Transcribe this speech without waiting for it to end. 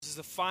is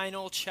the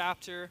final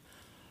chapter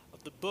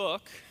of the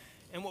book.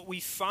 And what we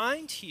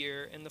find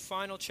here in the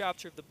final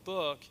chapter of the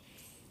book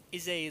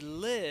is a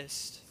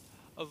list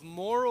of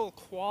moral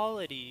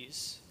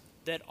qualities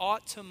that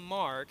ought to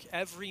mark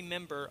every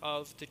member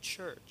of the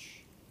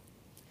church.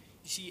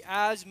 You see,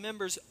 as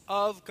members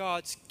of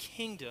God's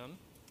kingdom,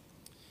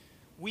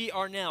 we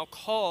are now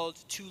called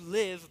to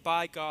live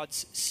by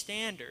God's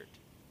standard.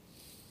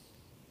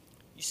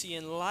 You see,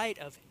 in light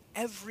of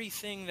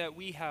everything that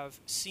we have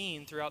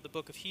seen throughout the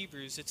book of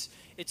Hebrews,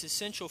 it's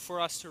essential for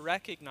us to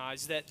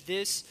recognize that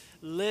this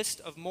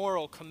list of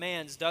moral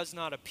commands does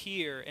not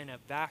appear in a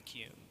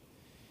vacuum.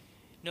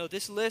 No,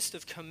 this list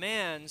of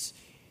commands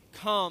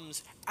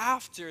comes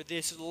after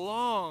this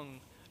long,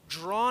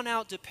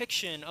 drawn-out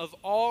depiction of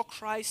all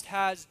Christ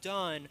has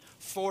done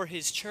for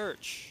his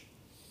church.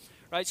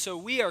 Right? So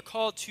we are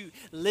called to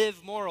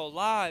live moral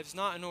lives,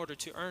 not in order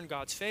to earn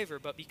God's favor,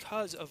 but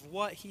because of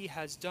what he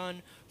has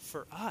done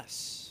for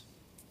us.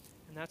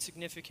 And that's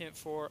significant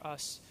for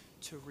us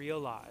to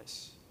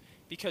realize.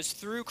 Because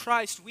through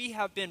Christ, we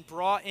have been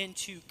brought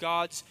into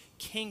God's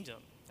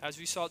kingdom. As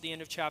we saw at the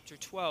end of chapter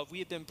 12, we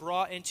have been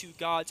brought into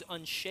God's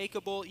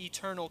unshakable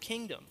eternal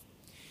kingdom.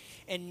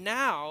 And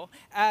now,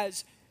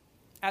 as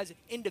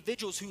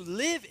individuals who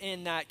live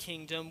in that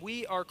kingdom,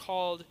 we are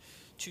called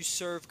to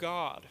serve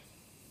God.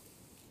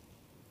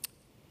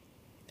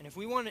 And if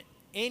we want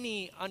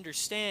any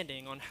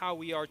understanding on how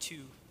we are to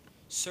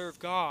serve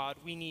God,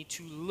 we need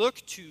to look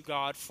to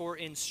God for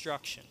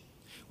instruction.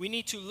 We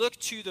need to look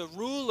to the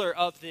ruler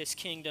of this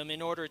kingdom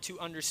in order to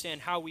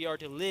understand how we are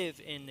to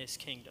live in this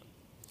kingdom.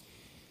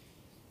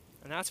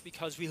 And that's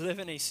because we live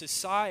in a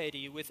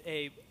society with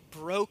a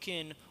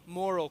broken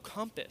moral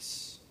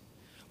compass.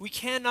 We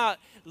cannot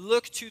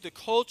look to the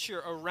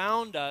culture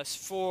around us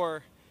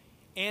for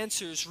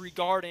answers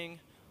regarding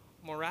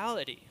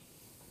morality.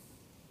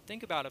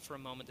 Think about it for a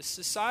moment. The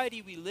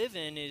society we live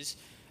in is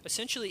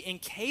essentially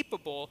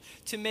incapable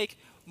to make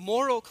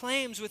moral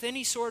claims with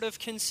any sort of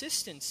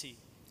consistency.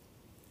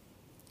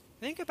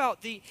 Think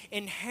about the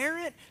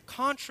inherent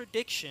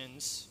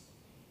contradictions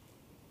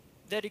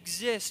that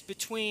exist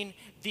between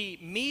the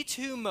Me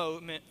Too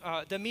movement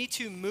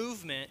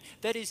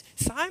that is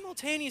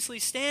simultaneously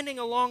standing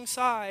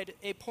alongside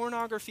a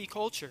pornography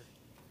culture.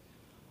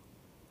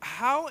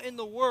 How in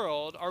the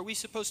world are we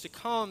supposed to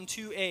come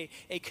to a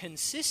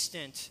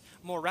consistent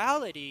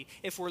morality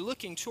if we're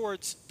looking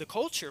towards the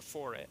culture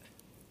for it?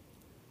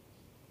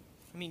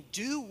 I mean,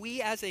 do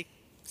we as a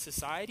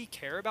society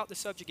care about the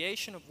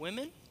subjugation of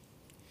women?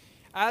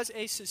 As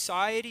a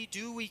society,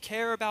 do we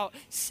care about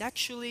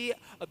sexually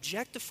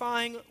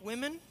objectifying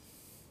women?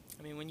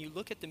 I mean, when you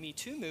look at the Me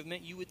Too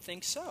movement, you would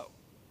think so.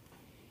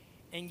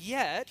 And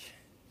yet,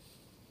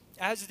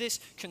 as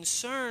this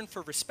concern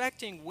for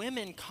respecting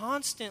women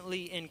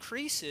constantly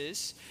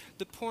increases,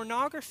 the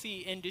pornography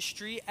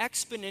industry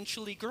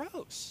exponentially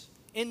grows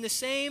in the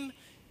same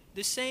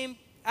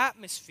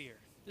atmosphere.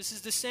 This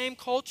is the same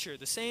culture,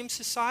 the same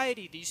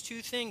society. These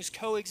two things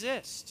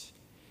coexist.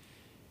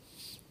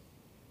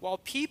 While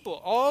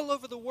people all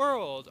over the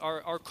world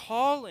are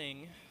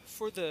calling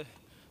for the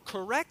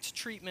correct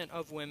treatment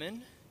of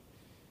women,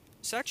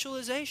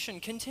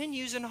 sexualization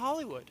continues in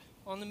Hollywood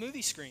on the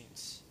movie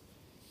screens.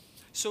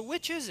 So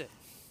which is it?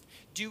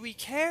 Do we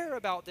care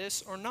about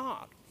this or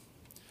not?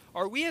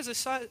 Are we as a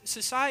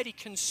society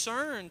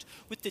concerned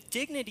with the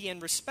dignity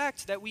and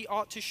respect that we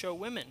ought to show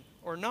women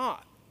or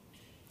not?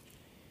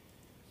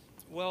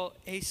 Well,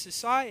 a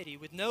society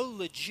with no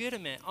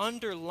legitimate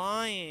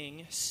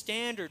underlying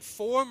standard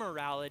for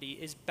morality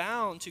is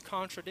bound to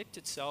contradict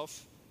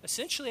itself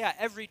essentially at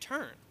every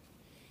turn.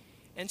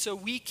 And so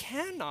we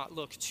cannot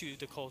look to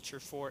the culture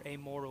for a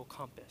moral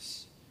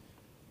compass.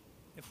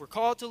 If we're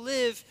called to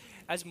live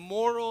as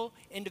moral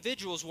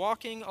individuals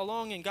walking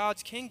along in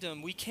God's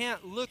kingdom, we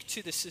can't look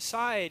to the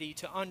society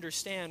to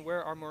understand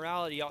where our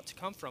morality ought to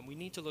come from. We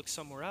need to look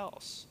somewhere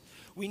else.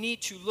 We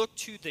need to look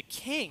to the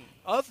king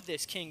of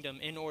this kingdom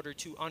in order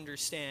to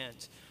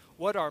understand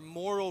what our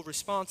moral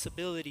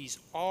responsibilities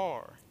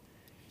are.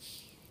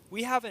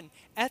 We have an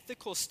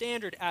ethical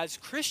standard as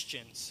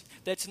Christians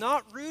that's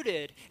not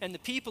rooted in the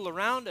people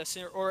around us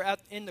or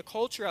in the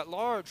culture at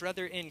large,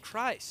 rather in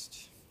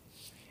Christ.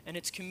 And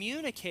it's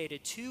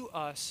communicated to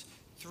us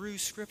through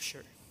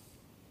Scripture.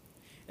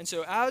 And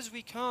so as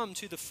we come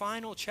to the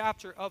final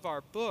chapter of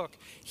our book,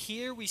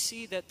 here we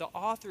see that the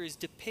author is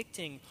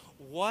depicting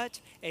what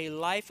a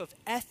life of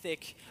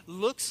ethic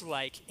looks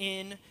like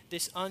in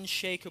this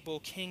unshakable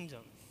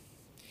kingdom.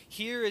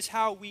 Here is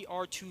how we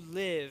are to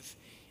live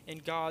in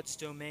God's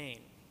domain.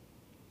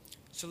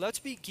 So let's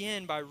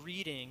begin by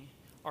reading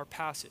our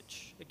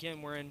passage.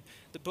 Again, we're in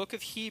the book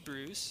of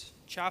Hebrews,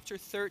 chapter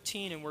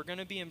 13, and we're going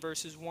to be in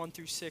verses 1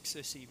 through 6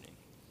 this evening.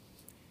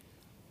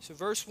 So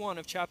verse 1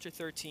 of chapter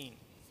 13.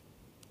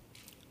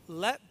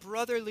 Let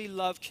brotherly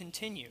love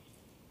continue.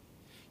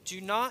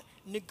 Do not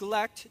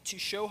neglect to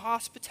show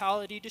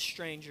hospitality to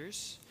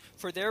strangers,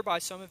 for thereby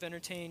some have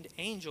entertained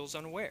angels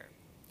unaware.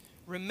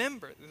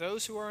 Remember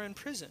those who are in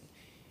prison,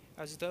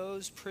 as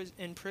those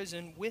in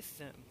prison with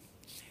them,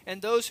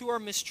 and those who are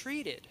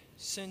mistreated,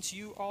 since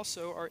you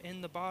also are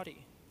in the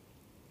body.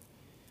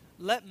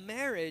 Let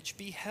marriage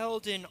be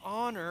held in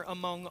honor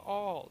among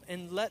all,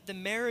 and let the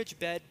marriage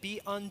bed be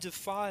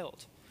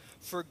undefiled,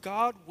 for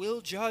God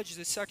will judge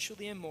the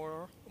sexually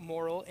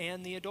immoral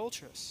and the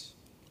adulterous.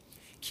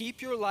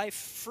 Keep your life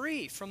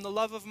free from the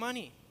love of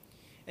money,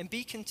 and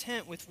be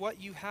content with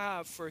what you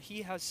have, for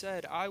he has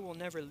said, I will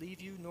never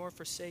leave you nor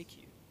forsake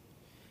you.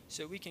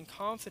 So we can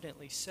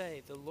confidently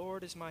say, the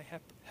Lord is my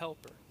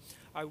helper.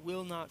 I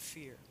will not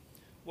fear.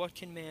 What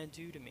can man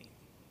do to me?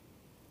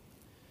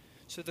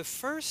 So the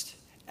first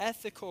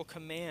ethical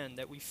command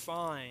that we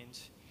find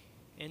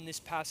in this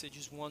passage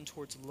is one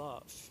towards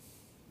love.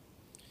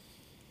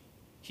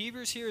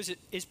 Hebrews here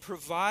is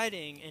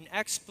providing an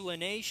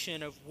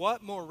explanation of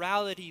what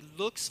morality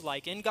looks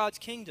like in God's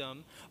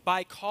kingdom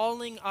by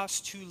calling us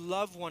to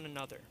love one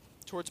another,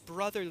 towards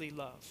brotherly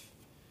love.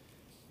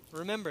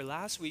 Remember,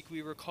 last week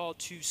we were called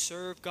to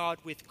serve God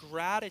with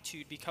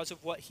gratitude because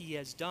of what he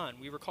has done.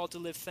 We were called to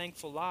live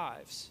thankful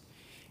lives.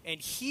 And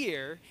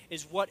here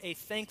is what a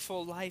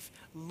thankful life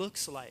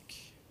looks like.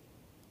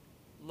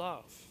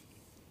 Love.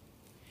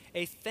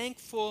 A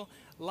thankful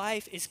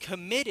life is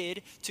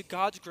committed to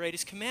God's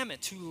greatest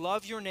commandment, to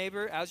love your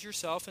neighbor as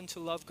yourself and to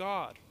love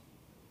God.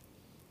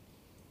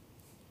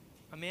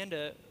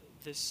 Amanda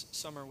this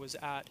summer was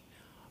at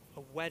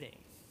a wedding,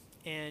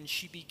 and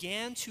she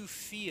began to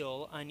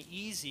feel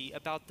uneasy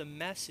about the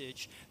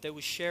message that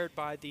was shared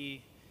by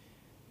the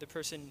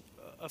person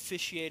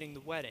officiating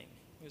the wedding.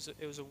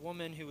 It was a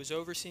woman who was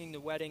overseeing the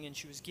wedding, and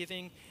she was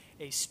giving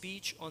a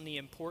speech on the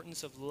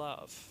importance of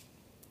love.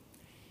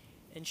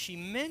 And she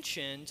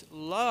mentioned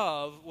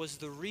love was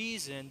the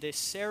reason this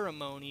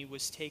ceremony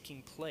was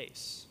taking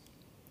place.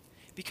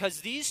 Because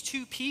these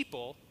two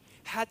people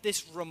had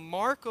this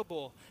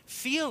remarkable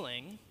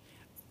feeling,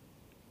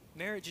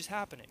 marriage is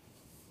happening.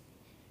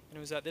 And it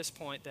was at this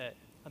point that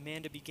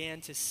Amanda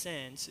began to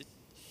sense,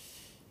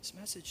 this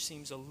message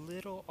seems a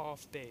little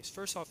off base.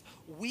 First off,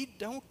 we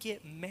don't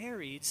get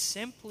married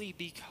simply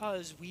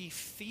because we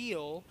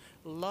feel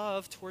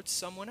love towards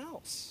someone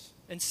else.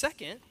 And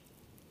second,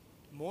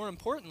 more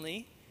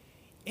importantly,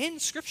 in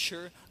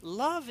Scripture,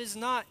 love is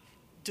not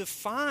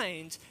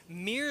defined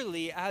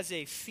merely as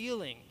a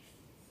feeling.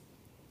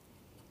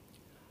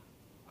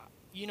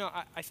 You know,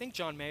 I think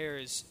John Mayer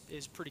is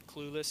pretty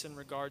clueless in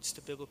regards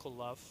to biblical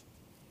love.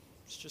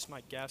 It's just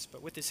my guess,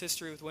 but with his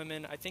history with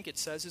women, I think it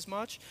says as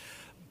much.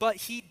 But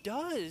he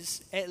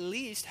does at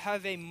least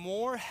have a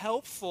more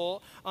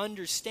helpful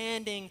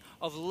understanding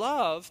of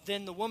love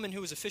than the woman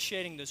who was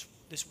officiating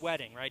this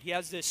wedding, right? He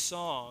has this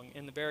song,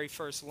 and the very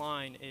first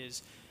line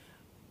is,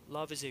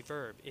 love is a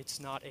verb, it's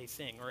not a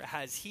thing. Or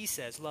as he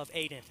says, love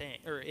ain't a thing,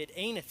 or it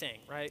ain't a thing,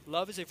 right?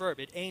 Love is a verb,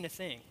 it ain't a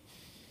thing.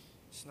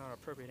 It's not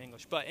appropriate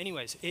English. But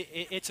anyways,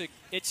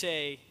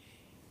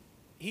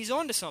 he's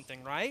on to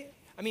something, right?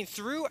 I mean,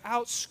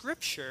 throughout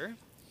Scripture,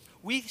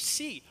 we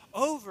see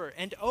over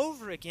and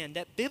over again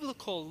that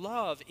biblical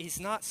love is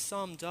not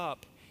summed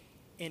up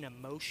in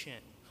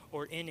emotion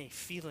or in a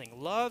feeling.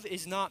 Love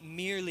is not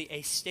merely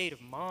a state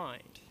of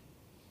mind.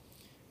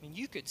 I mean,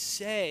 you could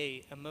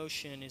say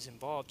emotion is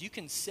involved. You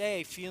can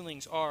say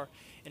feelings are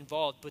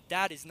involved, but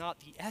that is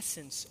not the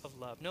essence of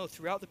love. No,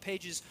 throughout the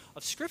pages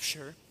of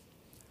Scripture,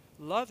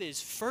 love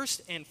is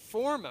first and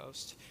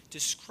foremost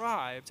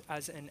described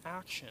as an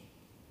action.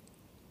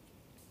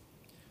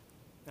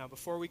 Now,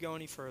 before we go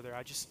any further,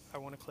 I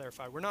want to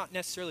clarify. We're not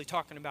necessarily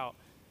talking about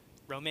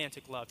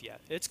romantic love yet.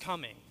 It's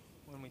coming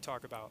when we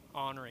talk about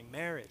honoring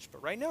marriage.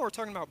 But right now we're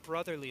talking about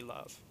brotherly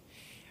love.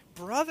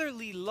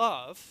 Brotherly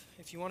love,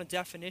 if you want a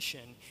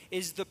definition,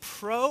 is the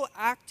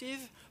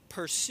proactive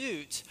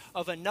pursuit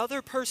of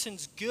another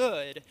person's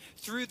good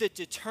through the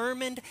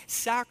determined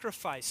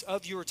sacrifice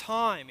of your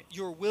time,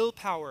 your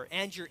willpower,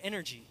 and your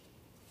energy.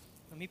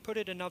 Let me put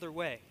it another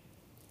way.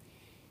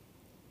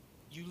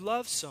 You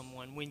love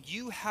someone when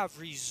you have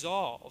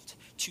resolved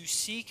to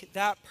seek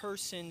that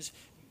person's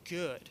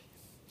good.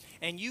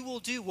 And you will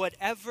do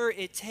whatever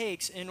it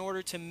takes in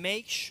order to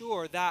make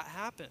sure that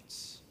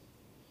happens.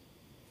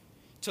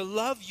 To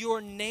love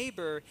your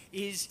neighbor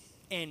is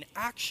an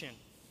action,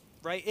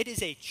 right? It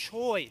is a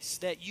choice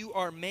that you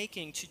are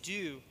making to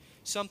do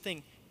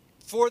something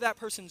for that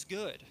person's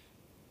good.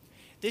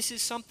 This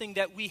is something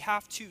that we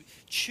have to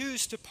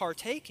choose to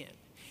partake in.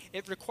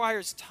 It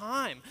requires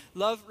time.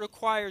 Love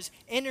requires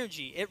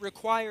energy. It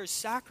requires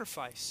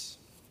sacrifice.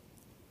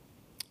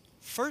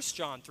 1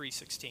 John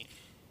 3:16.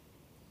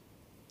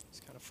 It's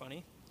kind of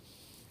funny.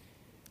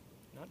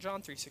 Not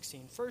John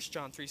 3:16. 1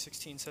 John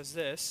 3:16 says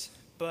this,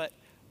 but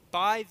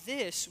by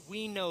this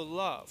we know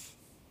love,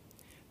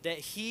 that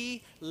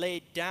he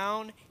laid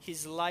down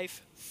his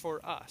life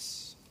for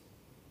us,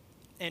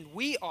 and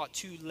we ought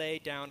to lay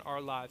down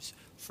our lives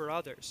for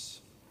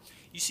others.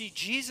 You see,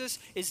 Jesus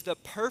is the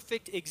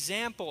perfect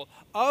example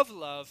of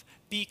love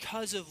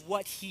because of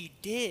what he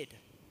did,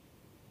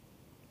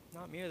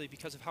 not merely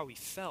because of how he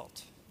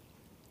felt.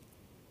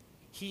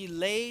 He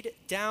laid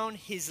down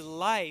his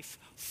life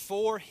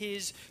for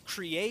his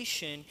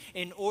creation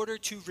in order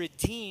to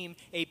redeem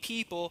a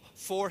people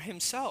for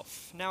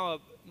himself. Now,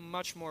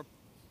 much more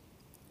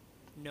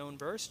known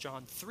verse,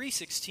 John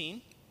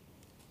 3:16,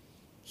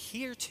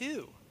 here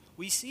too,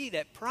 we see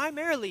that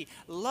primarily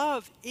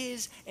love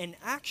is an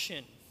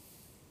action.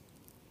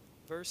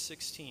 Verse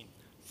 16,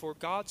 for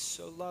God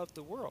so loved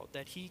the world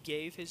that he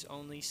gave his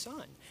only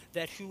Son,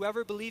 that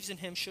whoever believes in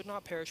him should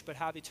not perish but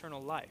have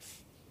eternal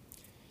life.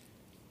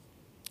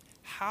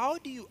 How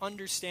do you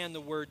understand the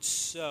word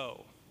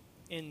so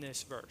in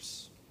this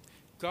verse?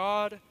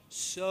 God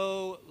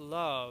so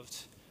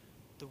loved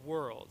the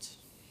world.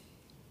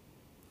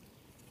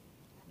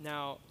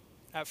 Now,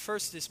 at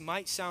first this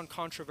might sound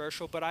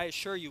controversial, but I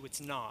assure you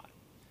it's not.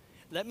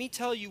 Let me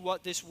tell you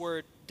what this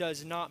word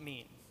does not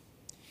mean.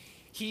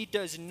 He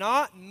does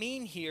not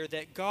mean here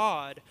that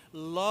God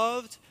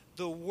loved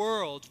the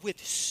world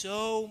with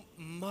so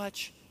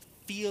much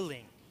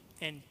feeling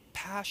and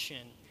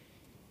passion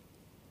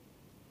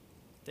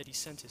that he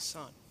sent his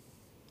Son.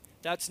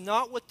 That's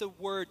not what the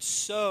word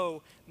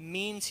so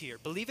means here.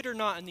 Believe it or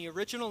not, in the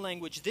original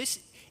language, this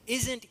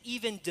isn't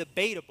even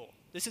debatable.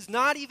 This is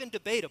not even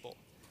debatable.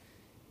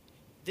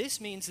 This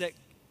means that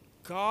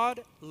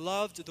God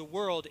loved the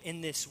world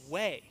in this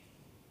way.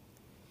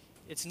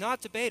 It's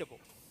not debatable.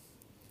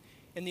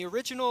 In the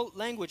original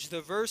language,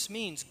 the verse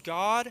means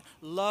God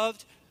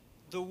loved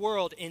the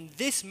world in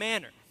this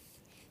manner.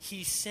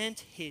 He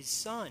sent his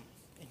Son.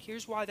 And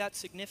here's why that's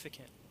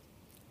significant.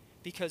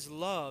 Because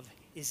love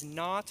is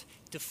not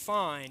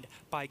defined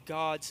by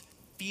God's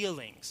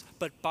feelings,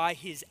 but by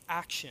his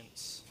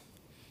actions.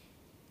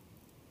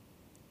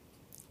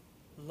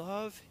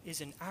 Love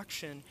is an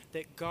action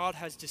that God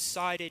has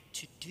decided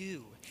to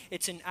do.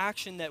 It's an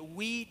action that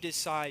we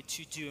decide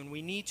to do, and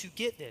we need to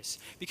get this.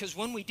 Because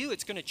when we do,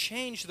 it's going to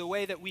change the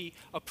way that we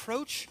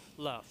approach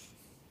love.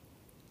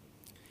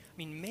 I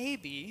mean,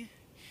 maybe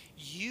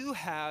you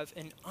have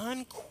an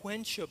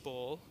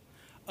unquenchable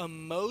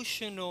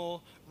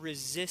emotional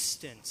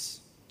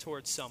resistance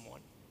towards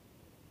someone.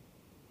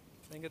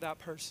 Think of that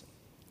person.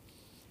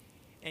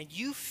 And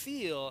you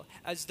feel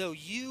as though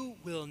you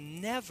will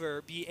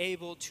never be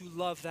able to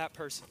love that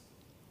person.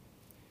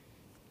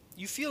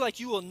 You feel like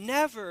you will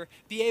never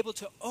be able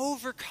to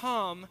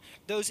overcome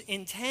those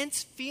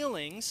intense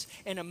feelings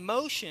and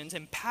emotions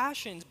and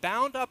passions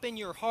bound up in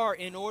your heart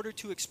in order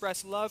to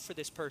express love for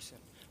this person.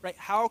 Right?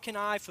 How can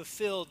I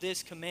fulfill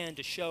this command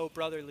to show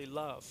brotherly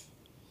love?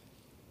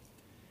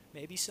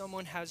 Maybe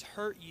someone has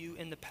hurt you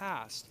in the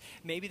past.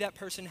 Maybe that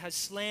person has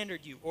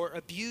slandered you or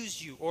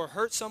abused you or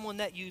hurt someone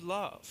that you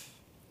love.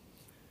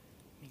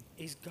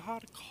 Is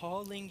God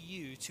calling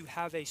you to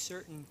have a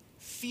certain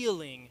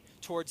feeling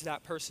towards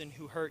that person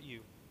who hurt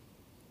you?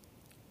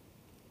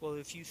 Well,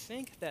 if you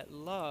think that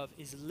love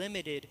is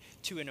limited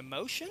to an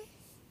emotion,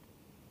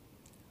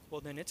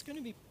 well, then it's going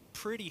to be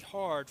pretty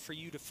hard for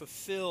you to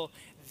fulfill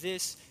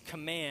this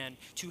command,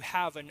 to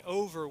have an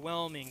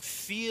overwhelming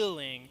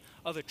feeling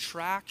of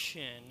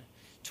attraction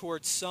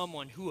towards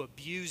someone who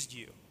abused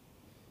you.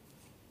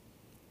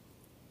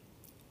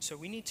 So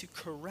we need to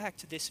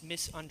correct this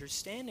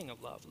misunderstanding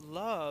of love.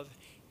 Love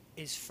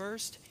is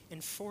first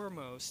and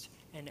foremost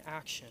an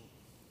action.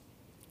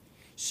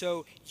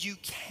 So you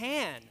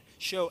can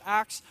show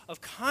acts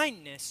of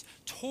kindness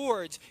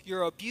towards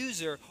your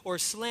abuser or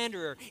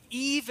slanderer,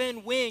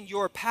 even when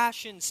your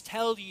passions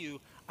tell you,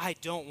 I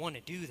don't want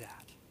to do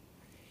that.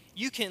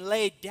 You can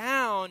lay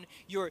down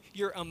your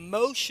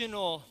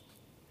emotional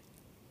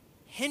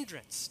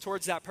hindrance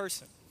towards that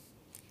person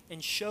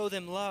and show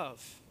them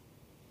love.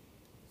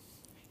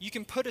 You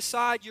can put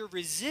aside your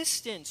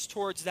resistance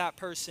towards that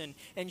person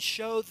and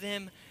show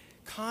them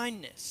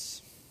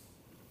kindness.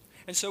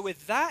 And so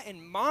with that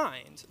in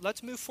mind,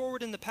 let's move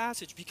forward in the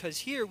passage, because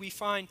here we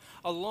find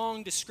a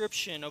long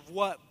description of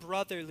what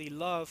brotherly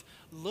love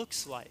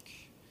looks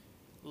like.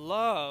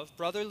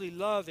 Brotherly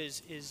love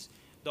is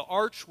the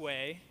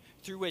archway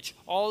through which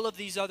all of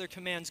these other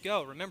commands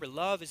go. Remember,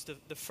 love is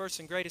the first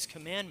and greatest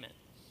commandment.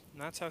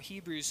 And that's how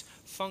Hebrews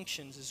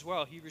functions as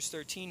well. Hebrews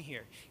 13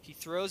 here. He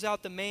throws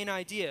out the main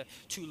idea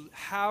to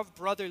have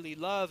brotherly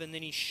love, and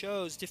then he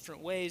shows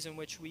different ways in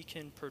which we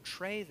can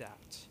portray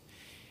that.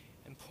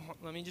 And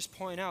let me just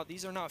point out,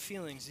 these are not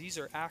feelings, these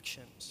are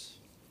actions.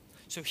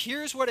 So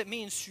here's what it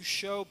means to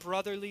show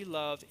brotherly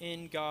love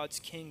in God's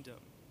kingdom.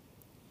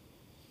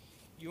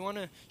 You want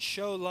to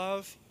show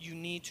love, you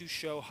need to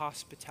show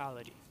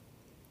hospitality.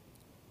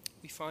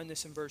 We find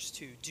this in verse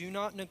 2. Do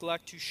not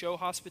neglect to show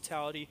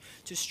hospitality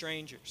to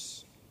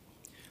strangers,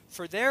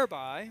 for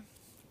thereby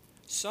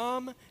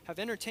some have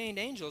entertained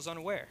angels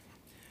unaware.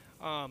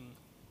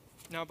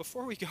 Now,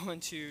 before we go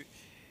into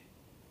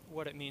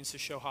what it means to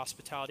show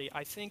hospitality,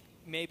 I think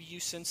maybe you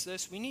sense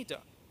this. We need to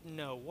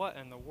know, what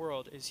in the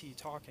world is he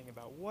talking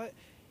about? What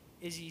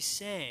is he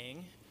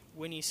saying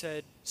when he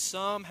said,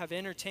 some have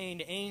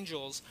entertained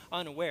angels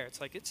unaware? It's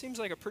like, it seems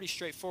like a pretty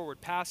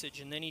straightforward passage,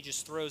 and then he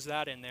just throws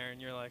that in there,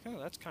 and you're like, oh,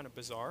 that's kind of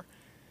bizarre.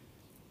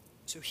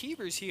 So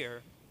Hebrews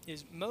here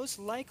is most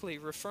likely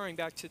referring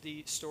back to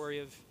the story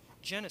of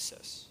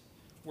Genesis,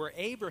 where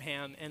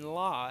Abraham and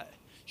Lot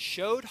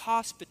showed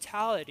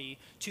hospitality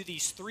to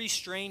these three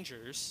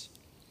strangers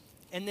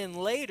and then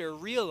later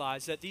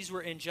realized that these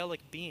were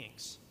angelic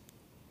beings.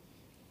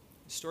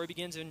 The story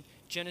begins in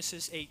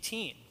Genesis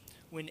 18,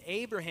 when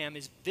Abraham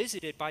is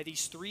visited by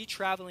these three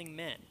traveling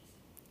men.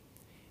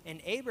 And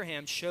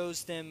Abraham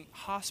shows them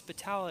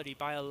hospitality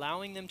by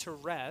allowing them to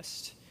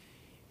rest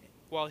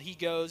while he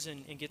goes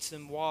and gets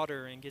them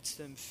water and gets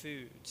them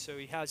food. So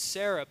he has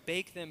Sarah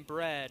bake them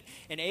bread,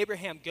 and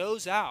Abraham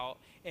goes out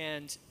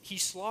and he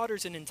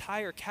slaughters an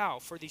entire cow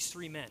for these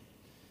three men.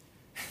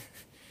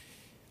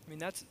 I mean,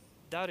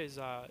 that is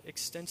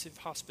extensive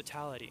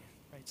hospitality,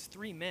 right? It's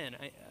three men.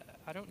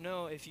 I don't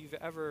know if you've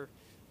ever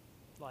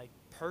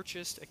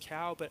purchased a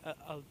cow, but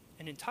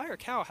an entire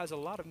cow has a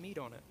lot of meat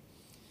on it.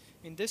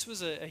 I mean, this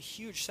was a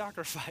huge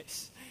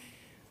sacrifice.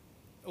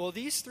 Well,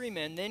 these three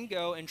men then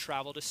go and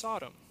travel to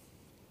Sodom.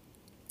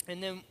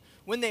 And then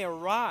when they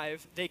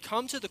arrive, they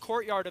come to the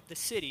courtyard of the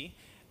city.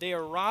 They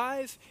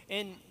arrive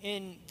in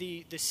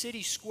the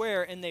city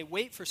square, and they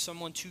wait for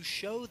someone to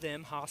show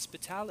them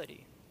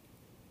hospitality.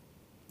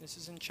 This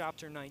is in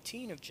chapter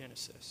 19 of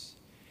Genesis.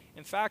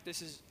 In fact,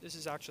 this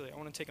is actually, I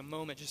want to take a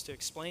moment just to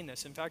explain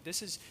this. In fact,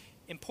 this is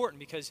important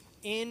because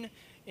in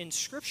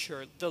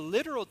Scripture, the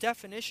literal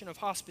definition of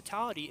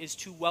hospitality is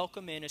to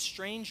welcome in a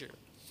stranger.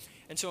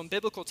 And so in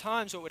biblical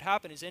times, what would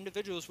happen is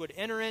individuals would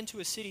enter into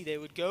a city, they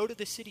would go to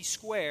the city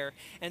square,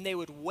 and they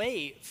would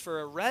wait for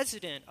a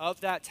resident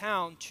of that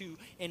town to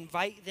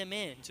invite them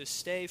in to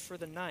stay for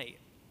the night.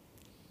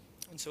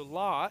 And so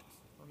Lot,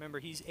 remember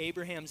he's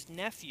Abraham's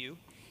nephew,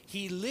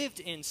 he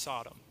lived in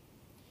Sodom.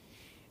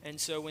 And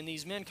so when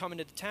these men come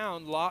into the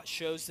town, Lot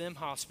shows them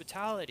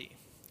hospitality.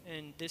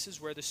 And this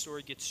is where the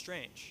story gets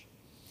strange.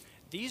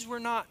 These were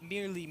not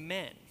merely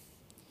men.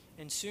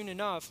 And soon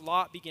enough,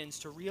 Lot begins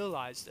to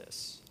realize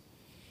this.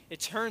 It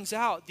turns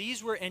out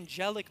these were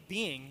angelic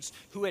beings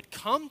who had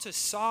come to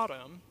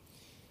Sodom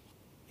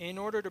in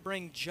order to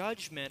bring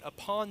judgment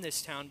upon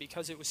this town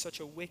because it was such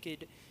a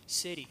wicked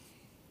city.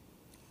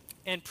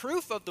 And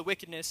proof of the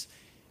wickedness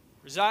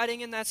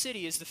residing in that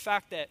city is the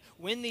fact that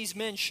when these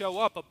men show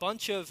up, a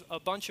bunch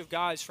of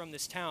guys from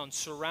this town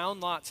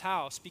surround Lot's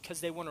house because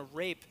they want to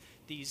rape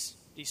these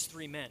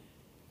three men.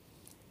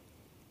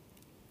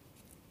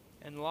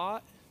 And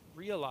Lot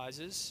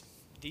realizes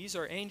these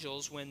are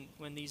angels when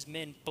these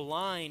men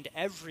blind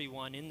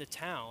everyone in the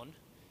town,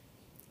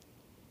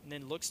 and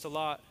then looks to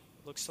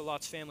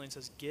Lot's family and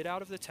says, "Get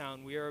out of the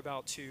town. We are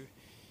about to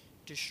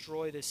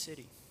destroy this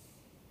city."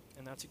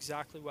 And that's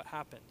exactly what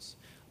happens.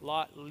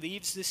 Lot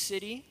leaves the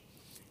city,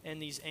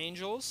 and these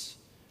angels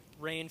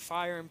rain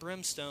fire and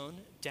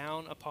brimstone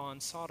down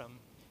upon Sodom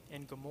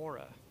and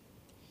Gomorrah.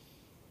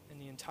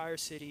 And the entire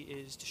city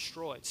is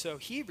destroyed. So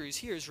Hebrews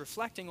here is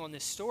reflecting on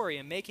this story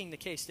and making the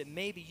case that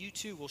maybe you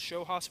too will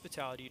show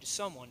hospitality to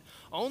someone,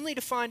 only to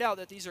find out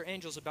that these are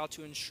angels about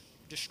to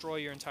destroy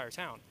your entire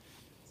town.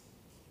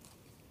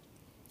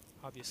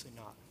 Obviously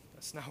not.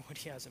 That's not what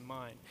he has in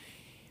mind.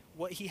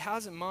 What he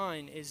has in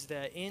mind is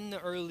that in the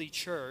early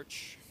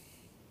church,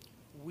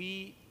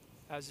 we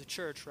as a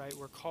church, right,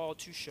 we're called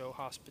to show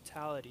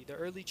hospitality. The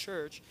early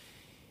church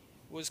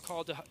was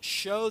called to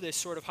show this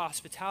sort of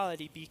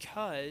hospitality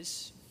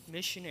because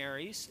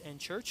missionaries and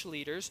church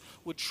leaders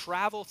would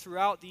travel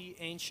throughout the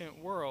ancient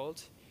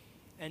world,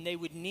 and they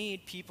would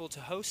need people to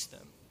host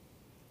them.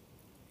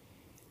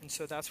 And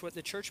so that's what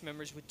the church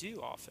members would do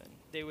often.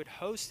 They would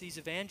host these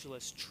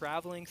evangelists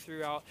traveling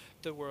throughout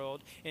the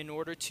world in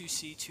order to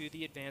see to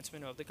the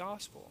advancement of the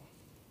gospel.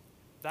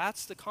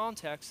 That's the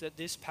context that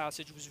this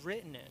passage was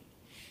written in.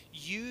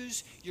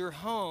 Use your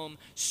home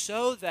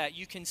so that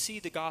you can see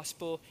the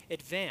gospel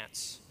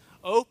advance.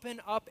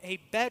 Open up a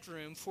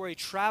bedroom for a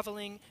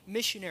traveling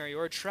missionary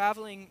or a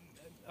traveling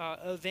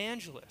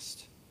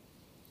evangelist.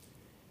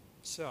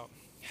 So,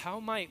 how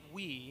might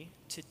we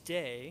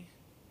today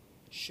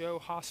show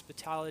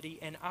hospitality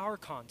in our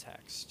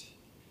context?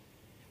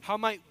 How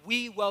might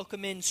we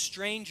welcome in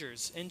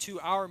strangers into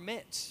our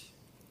midst?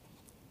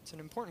 It's an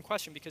important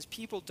question because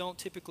people don't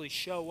typically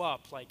show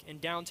up in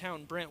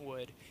downtown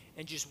Brentwood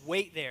and just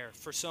wait there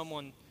for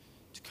someone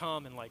to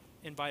come and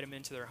invite them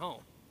into their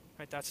home.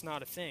 Right? That's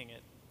not a thing.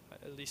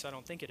 At least I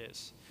don't think it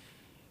is.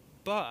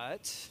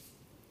 But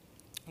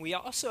we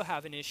also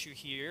have an issue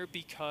here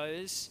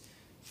because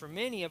for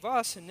many of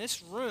us in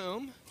this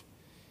room,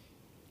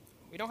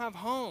 we don't have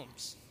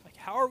homes.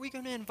 How are we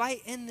going to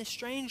invite in the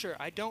stranger?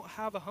 I don't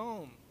have a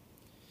home.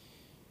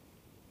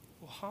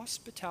 Well,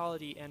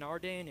 hospitality in our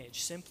day and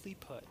age, simply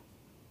put,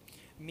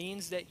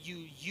 means that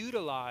you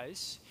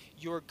utilize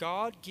your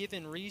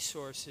God-given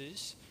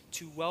resources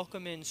to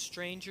welcome in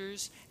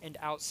strangers and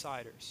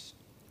outsiders.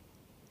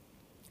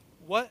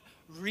 What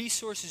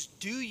resources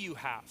do you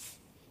have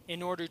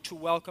in order to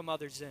welcome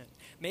others in?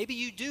 Maybe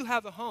you do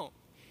have a home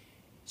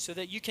so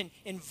that you can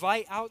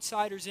invite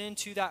outsiders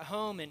into that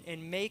home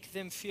and make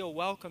them feel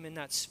welcome in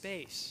that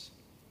space.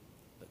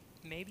 But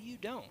maybe you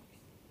don't.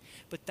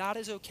 But that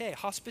is okay.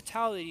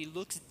 Hospitality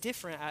looks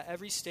different at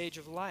every stage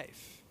of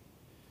life.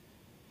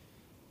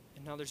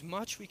 And now there's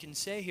much we can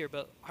say here,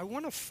 but I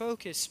want to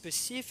focus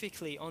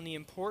specifically on the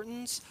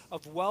importance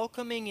of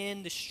welcoming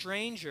in the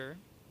stranger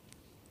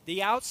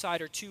the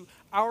outsider, to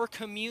our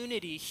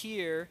community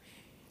here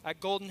at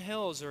Golden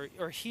Hills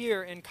or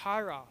here in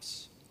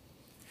Kairos?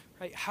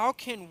 Right? How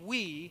can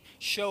we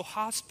show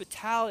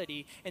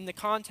hospitality in the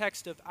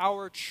context of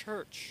our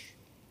church?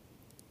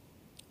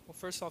 Well,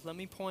 first off, let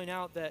me point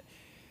out that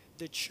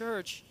the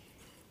church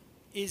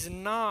is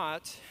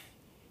not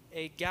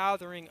a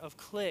gathering of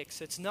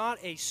cliques. It's not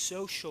a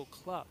social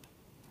club.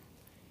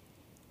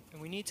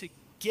 And we need to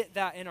get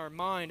that in our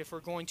mind if we're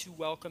going to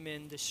welcome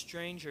in the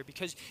stranger,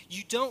 because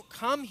you don't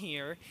come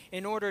here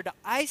in order to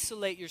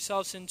isolate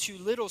yourselves into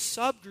little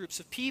subgroups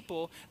of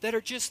people that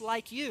are just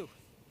like you.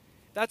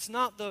 That's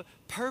not the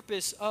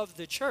purpose of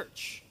the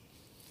church.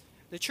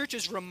 The church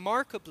is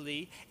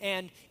remarkably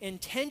and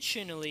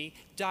intentionally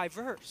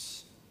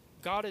diverse.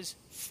 God has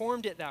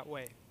formed it that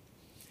way.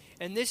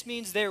 And this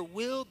means there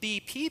will be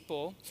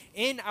people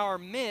in our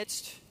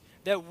midst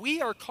that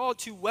we are called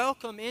to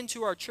welcome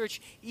into our church,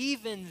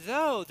 even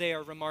though they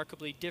are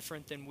remarkably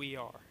different than we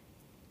are.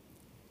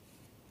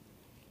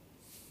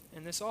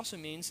 And this also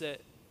means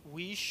that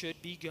we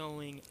should be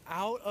going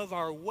out of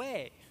our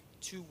way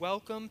to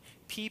welcome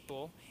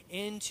people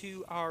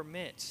into our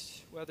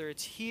midst, whether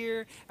it's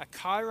here at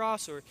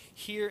Kairos or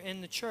here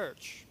in the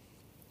church.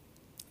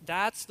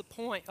 That's the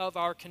point of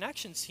our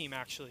connections team,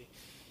 actually.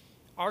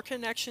 Our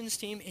connections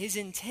team is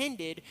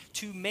intended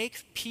to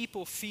make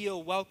people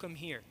feel welcome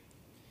here.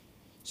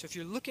 So if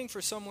you're looking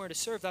for somewhere to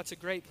serve, that's a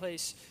great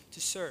place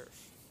to serve.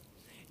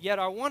 Yet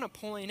I want to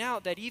point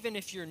out that even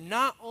if you're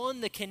not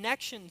on the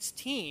connections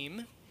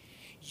team,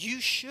 you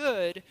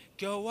should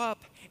go up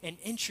and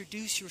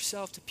introduce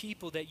yourself to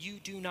people that you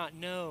do not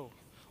know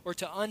or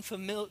to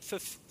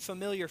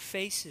unfamiliar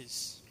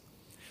faces.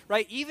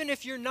 Right? Even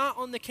if you're not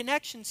on the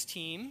connections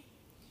team,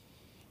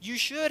 you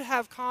should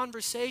have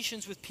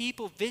conversations with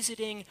people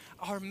visiting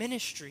our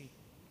ministry.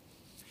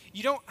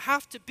 You don't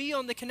have to be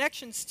on the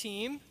connections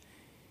team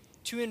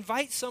to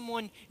invite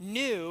someone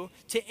new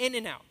to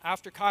In-N-Out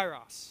after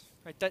Kairos.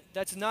 Right?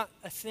 That's not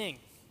a thing.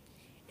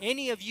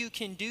 Any of you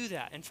can do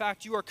that. In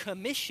fact, you are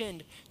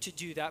commissioned to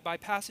do that by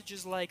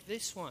passages like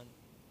this one.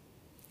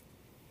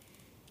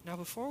 Now,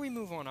 before we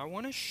move on, I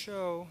want to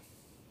show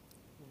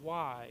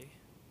why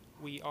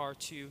we are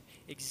to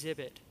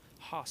exhibit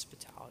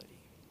hospitality.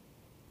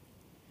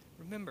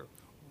 Remember,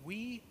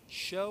 we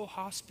show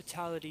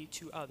hospitality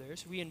to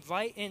others. We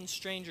invite in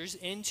strangers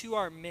into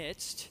our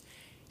midst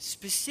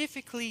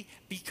specifically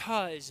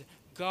because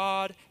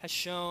God has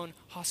shown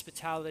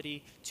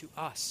hospitality to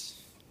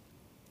us.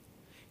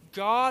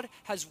 God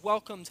has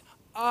welcomed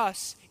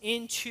us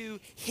into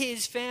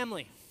his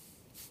family.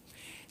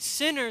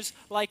 Sinners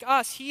like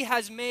us, he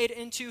has made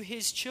into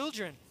his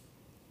children.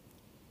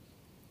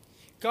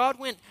 God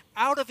went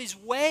out of his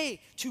way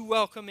to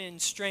welcome in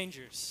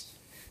strangers.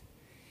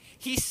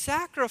 He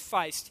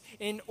sacrificed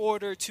in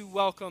order to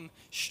welcome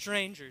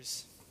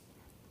strangers.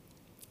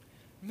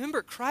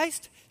 Remember,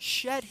 Christ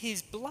shed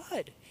his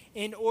blood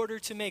in order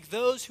to make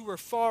those who were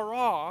far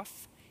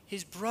off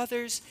his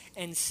brothers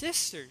and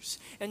sisters.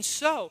 And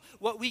so,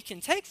 what we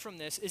can take from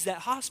this is that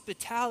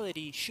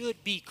hospitality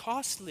should be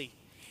costly.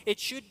 It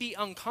should be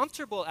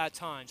uncomfortable at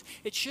times.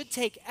 It should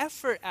take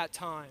effort at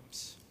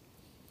times.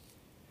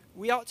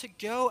 We ought to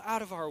go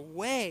out of our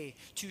way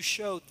to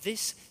show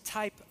this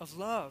type of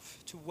love,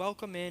 to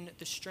welcome in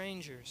the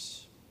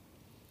strangers.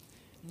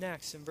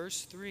 Next, in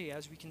verse 3,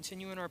 as we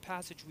continue in our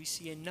passage, we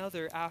see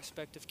another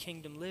aspect of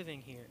kingdom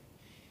living here.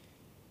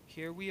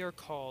 Here we are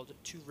called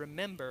to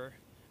remember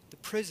the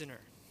prisoner.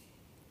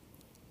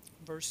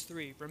 Verse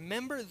 3,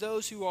 remember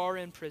those who are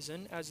in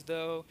prison as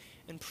though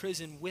in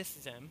prison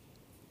with them,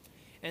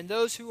 and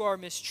those who are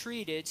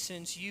mistreated,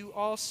 since you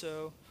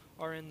also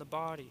are in the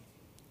body.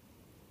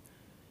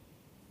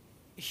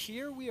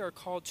 Here we are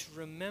called to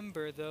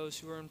remember those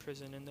who are in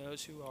prison and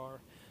those who are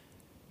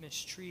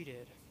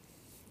mistreated.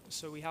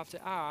 So we have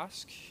to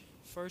ask,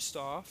 first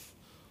off,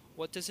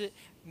 what does it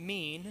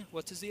mean?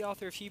 What does the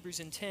author of Hebrews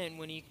intend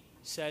when he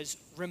says,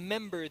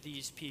 remember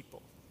these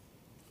people?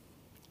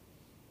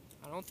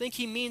 I don't think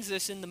he means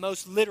this in the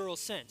most literal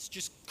sense.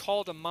 Just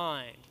call to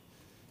mind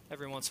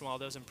every once in a while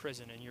those in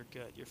prison and you're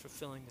good. You're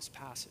fulfilling this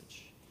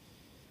passage.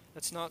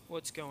 That's not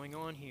what's going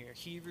on here.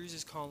 Hebrews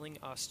is calling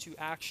us to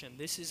action.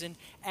 This is an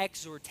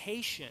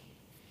exhortation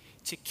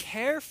to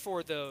care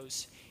for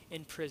those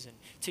in prison,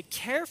 to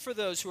care for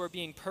those who are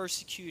being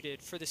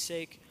persecuted for the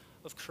sake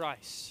of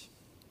Christ.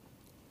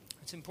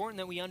 It's important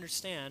that we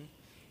understand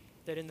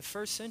that in the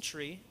first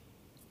century,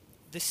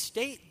 the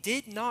state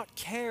did not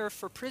care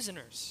for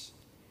prisoners.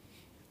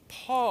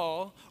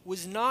 Paul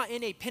was not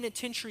in a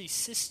penitentiary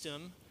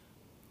system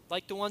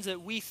like the ones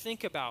that we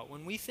think about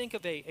when we think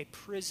of a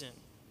prison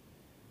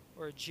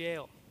or a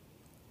jail.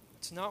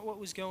 It's not what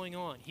was going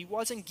on. He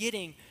wasn't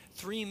getting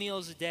 3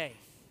 meals a day.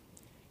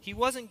 He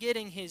wasn't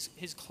getting his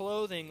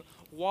clothing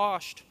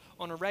washed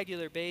on a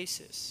regular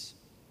basis.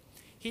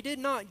 He did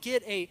not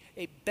get a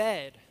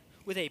bed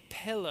with a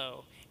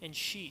pillow and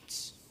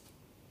sheets.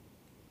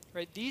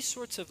 Right? These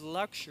sorts of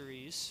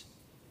luxuries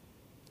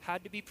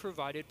had to be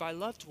provided by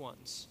loved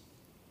ones.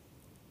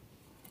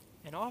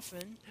 And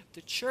often,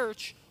 the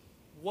church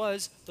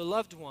was the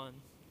loved one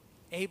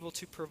able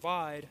to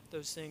provide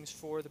those things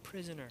for the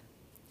prisoner?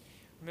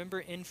 Remember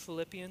in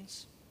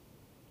Philippians?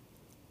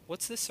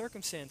 What's the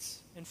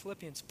circumstance in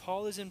Philippians?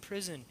 Paul is in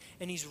prison,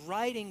 and he's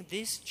writing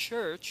this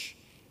church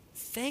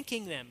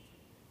thanking them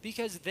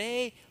because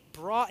they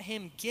brought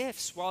him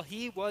gifts while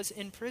he was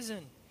in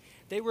prison.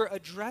 They were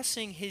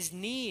addressing his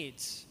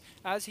needs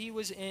as he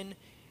was in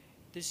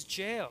this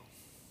jail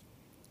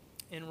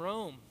in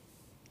Rome.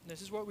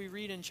 This is what we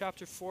read in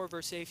chapter 4,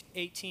 verse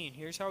 18.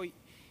 Here's how he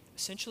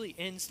essentially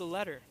ends the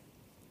letter.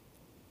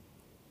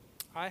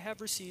 I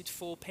have received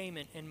full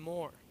payment and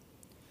more.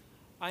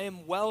 I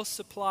am well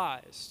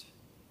supplied,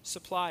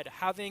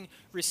 having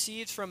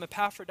received from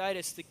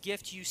Epaphroditus the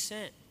gift you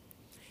sent.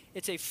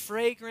 It's a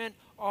fragrant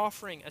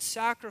offering, a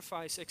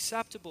sacrifice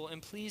acceptable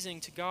and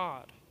pleasing to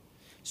God.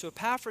 So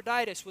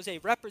Epaphroditus was a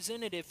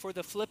representative for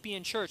the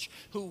Philippian church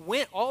who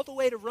went all the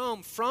way to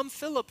Rome from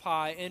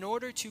Philippi in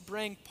order to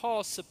bring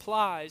Paul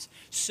supplies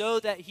so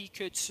that he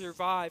could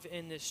survive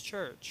in this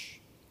church.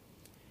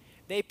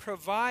 They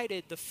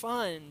provided the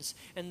funds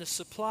and the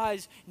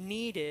supplies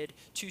needed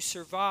to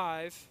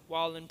survive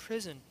while in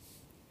prison.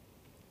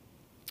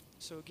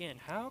 So again,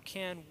 how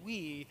can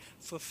we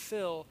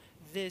fulfill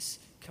this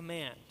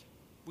command?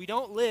 We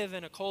don't live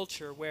in a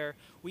culture where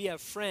we have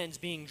friends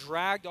being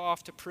dragged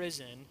off to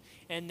prison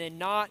and then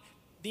not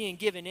being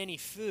given any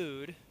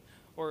food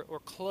or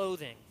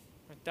clothing.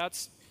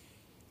 That's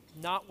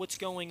not what's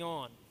going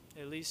on.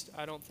 At least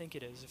I don't think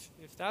it is.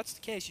 If that's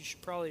the case, you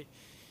should probably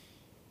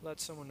let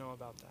someone know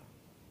about that.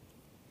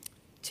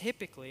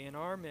 Typically, in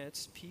our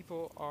midst,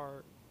 people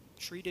are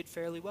treated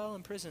fairly well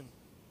in prison.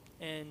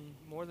 And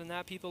more than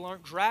that, people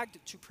aren't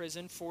dragged to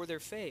prison for their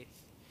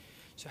faith.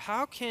 So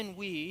how can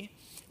we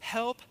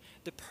help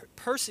the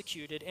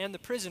persecuted and the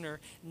prisoner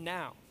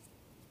now?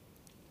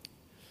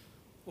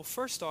 Well,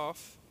 first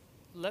off,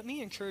 let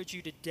me encourage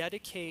you to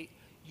dedicate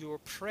your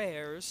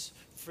prayers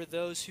for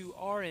those who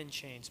are in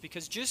chains.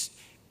 Because just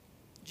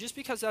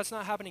because that's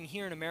not happening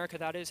here in America,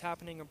 that is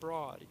happening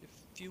abroad.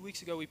 A few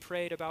weeks ago, we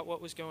prayed about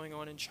what was going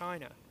on in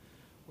China,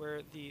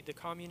 where the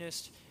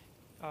communist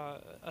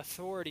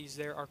authorities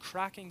there are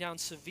cracking down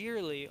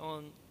severely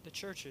on the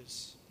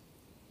churches.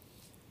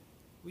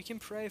 We can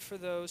pray for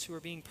those who are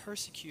being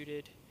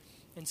persecuted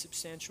in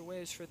substantial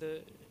ways for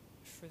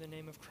the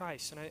name of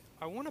Christ. And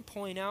I want to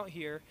point out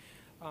here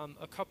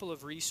a couple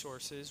of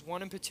resources.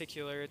 One in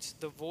particular, it's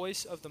The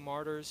Voice of the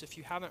Martyrs. If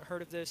you haven't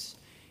heard of this,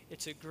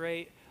 it's a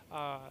great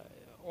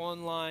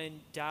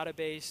online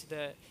database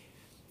that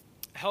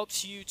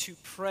helps you to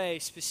pray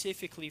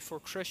specifically for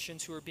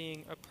Christians who are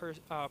being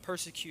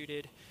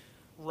persecuted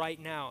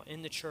right now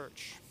in the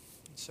church.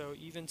 And so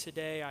even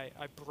today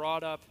I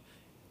brought up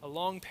a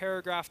long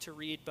paragraph to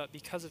read, but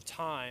because of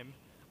time,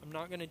 I'm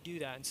not going to do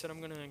that. Instead, I'm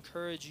going to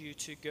encourage you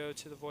to go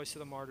to the Voice of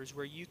the Martyrs,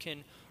 where you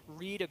can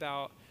read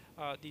about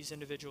these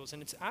individuals.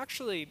 And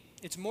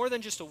it's more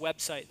than just a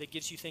website that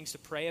gives you things to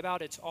pray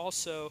about. It's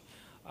also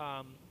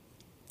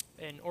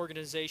an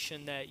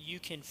organization that you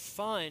can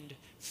fund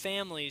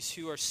families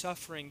who are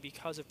suffering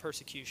because of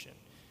persecution.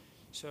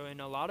 So in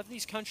a lot of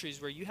these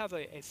countries where you have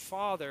a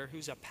father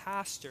who's a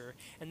pastor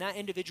and that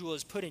individual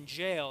is put in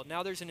jail,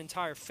 now there's an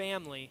entire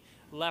family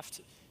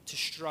left to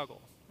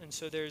struggle. And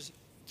so there's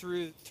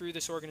through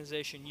this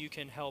organization you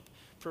can help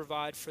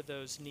provide for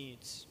those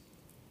needs.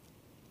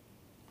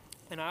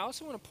 And I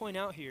also want to point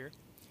out here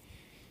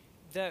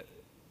that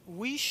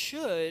we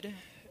should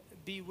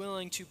be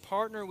willing to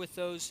partner with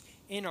those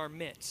in our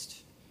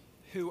midst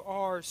who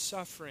are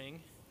suffering,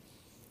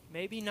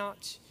 maybe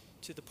not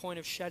to the point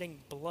of shedding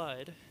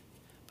blood,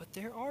 but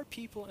there are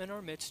people in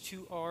our midst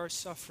who are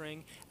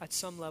suffering at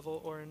some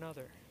level or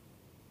another.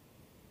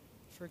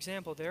 For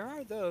example, there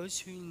are those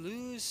who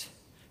lose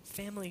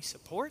family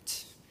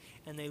support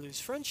and they lose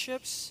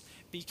friendships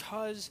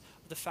because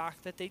of the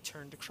fact that they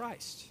turn to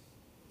Christ.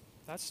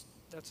 That's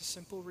a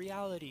simple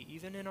reality,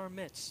 even in our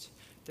midst.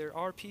 There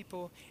are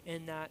people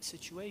in that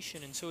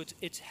situation, and so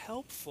it's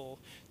helpful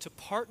to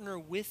partner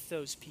with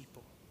those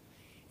people.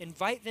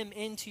 Invite them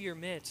into your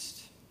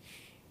midst.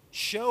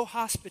 Show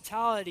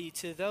hospitality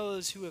to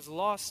those who have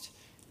lost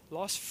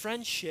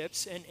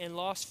friendships and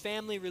lost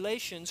family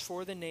relations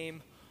for the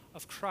name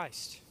of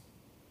Christ.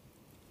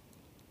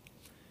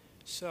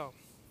 So,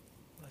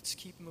 let's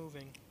keep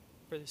moving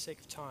for the sake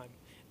of time.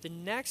 The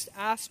next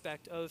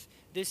aspect of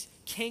this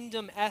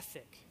kingdom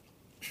ethic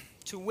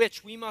to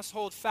which we must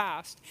hold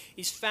fast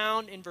is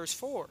found in verse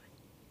 4.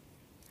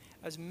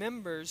 As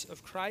members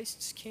of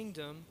Christ's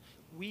kingdom,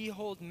 we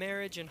hold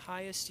marriage in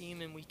high esteem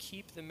and we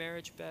keep the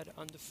marriage bed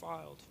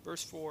undefiled.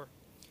 Verse 4.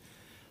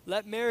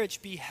 Let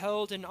marriage be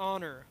held in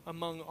honor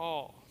among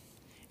all,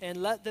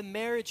 and let the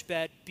marriage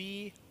bed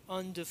be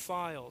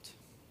undefiled.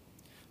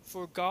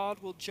 For God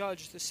will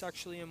judge the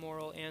sexually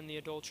immoral and the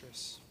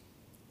adulterous.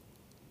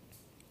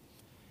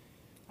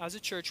 As a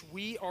church,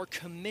 we are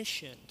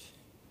commissioned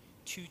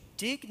to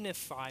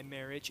dignify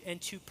marriage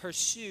and to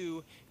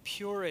pursue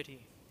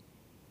purity.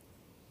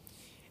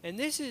 And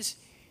this is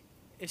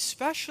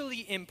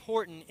especially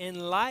important in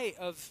light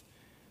of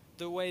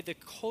the way the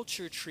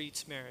culture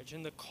treats marriage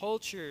and the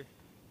culture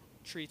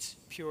treats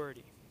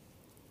purity.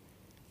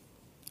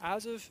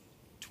 As of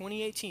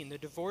 2018, the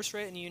divorce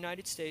rate in the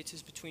United States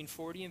is between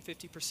 40 and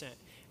 50%,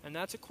 and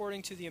that's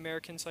according to the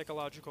American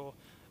Psychological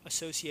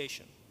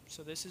Association.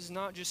 So this is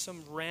not just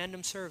some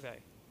random survey.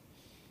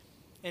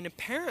 And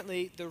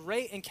apparently, the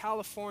rate in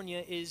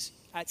California is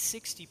at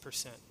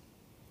 60%.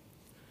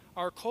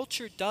 Our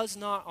culture does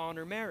not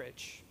honor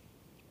marriage.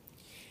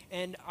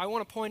 And I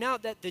want to point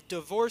out that the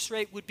divorce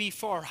rate would be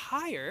far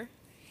higher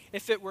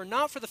if it were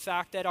not for the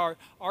fact that our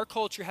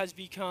culture has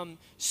become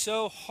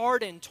so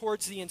hardened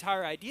towards the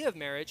entire idea of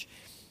marriage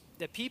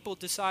that people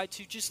decide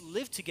to just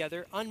live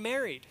together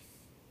unmarried.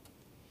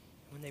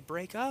 When they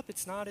break up,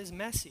 it's not as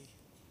messy.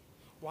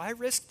 Why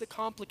risk the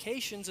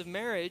complications of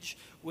marriage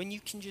when you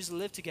can just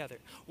live together?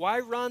 Why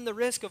run the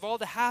risk of all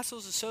the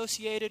hassles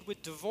associated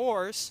with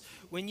divorce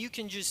when you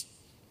can just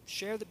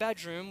share the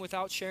bedroom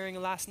without sharing a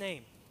last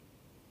name?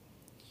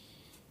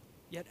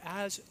 Yet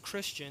as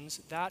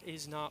Christians, that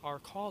is not our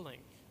calling.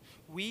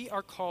 We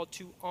are called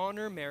to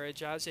honor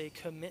marriage as a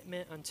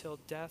commitment until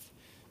death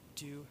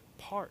do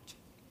part.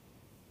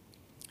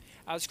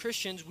 As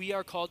Christians, we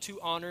are called to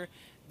honor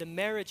the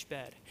marriage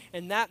bed.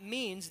 And that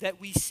means that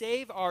we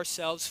save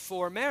ourselves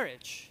for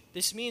marriage.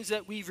 This means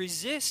that we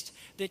resist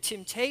the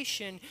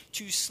temptation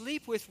to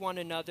sleep with one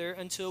another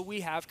until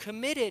we have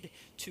committed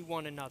to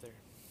one another.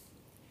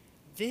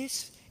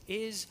 This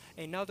is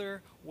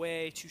another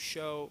way to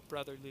show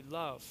brotherly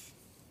love.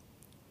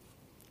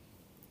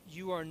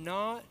 You are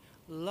not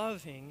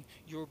loving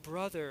your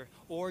brother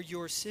or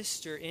your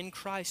sister in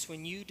Christ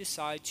when you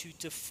decide to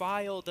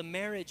defile the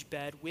marriage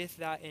bed with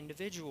that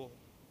individual.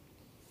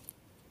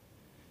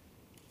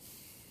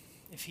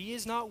 If he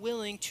is not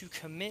willing to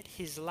commit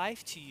his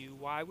life to you,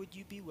 why would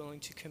you be willing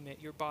to commit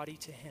your body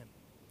to him?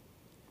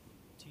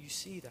 Do you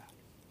see that?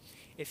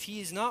 If he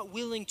is not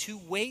willing to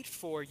wait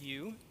for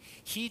you,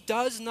 he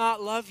does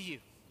not love you.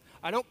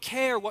 I don't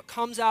care what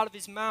comes out of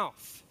his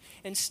mouth.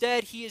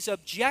 Instead, he is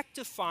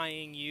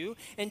objectifying you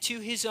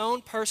into his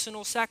own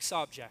personal sex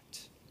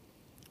object.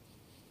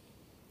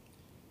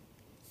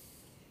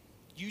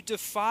 You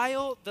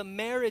defile the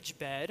marriage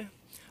bed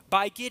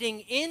by getting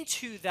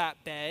into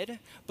that bed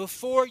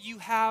before you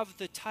have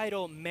the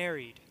title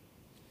married.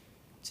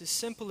 It's as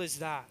simple as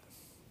that.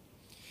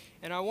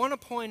 And I want to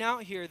point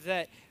out here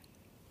that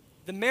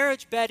the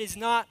marriage bed is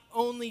not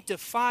only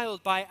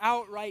defiled by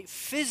outright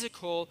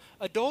physical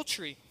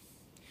adultery.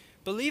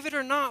 Believe it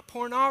or not,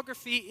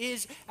 pornography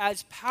is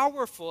as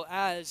powerful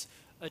as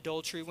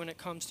adultery when it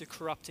comes to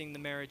corrupting the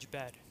marriage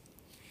bed.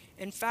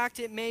 In fact,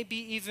 it may be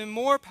even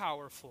more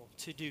powerful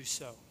to do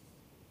so.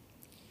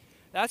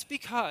 That's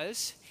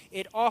because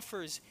it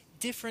offers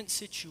different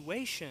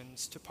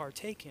situations to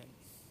partake in,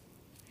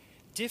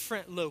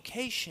 different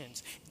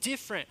locations,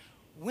 different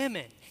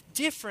women,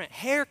 different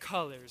hair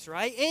colors,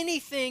 right?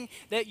 Anything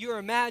that your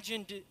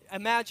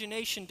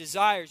imagination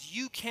desires,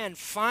 you can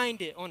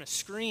find it on a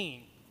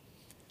screen.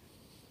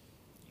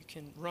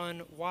 Can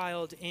run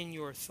wild in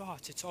your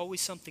thoughts. It's always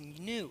something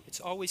new. It's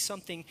always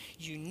something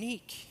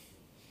unique.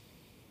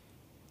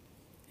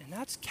 And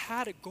that's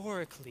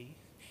categorically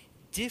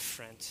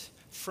different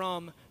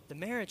from the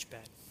marriage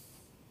bed.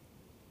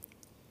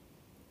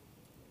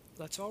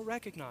 Let's all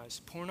recognize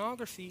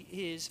pornography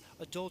is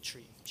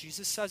adultery.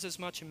 Jesus says as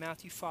much in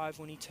Matthew 5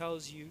 when he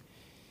tells you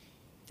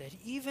that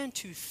even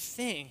to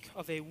think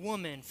of a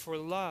woman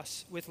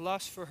with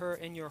lust for her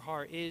in your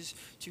heart is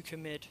to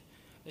commit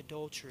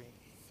adultery.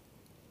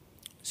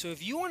 So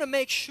if you want to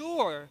make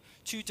sure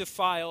to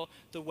defile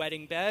the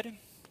wedding bed,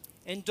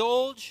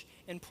 indulge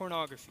in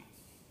pornography.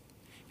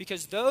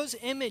 Because those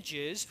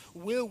images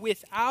will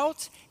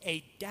without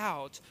a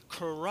doubt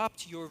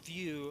corrupt your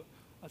view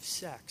of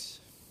sex.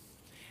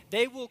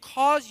 They will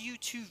cause you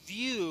to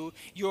view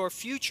your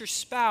future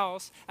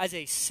spouse as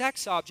a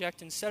sex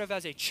object instead of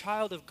as a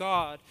child of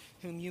God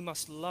whom you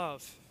must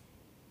love.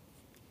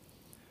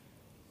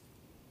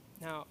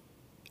 Now,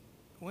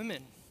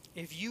 women,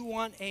 if you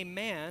want a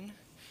man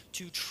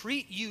to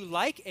treat you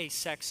like a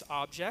sex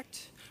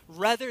object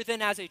rather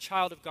than as a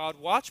child of God,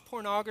 watch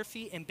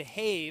pornography and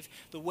behave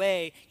the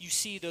way you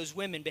see those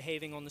women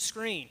behaving on the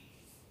screen.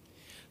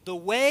 The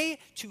way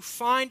to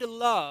find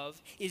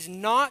love is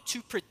not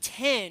to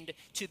pretend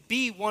to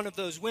be one of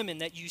those women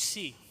that you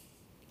see.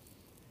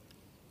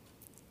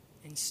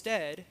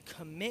 Instead,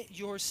 commit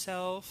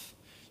yourself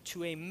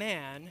to a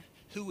man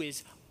who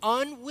is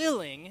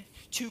unwilling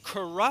to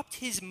corrupt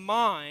his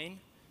mind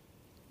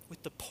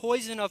with the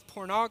poison of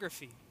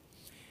pornography.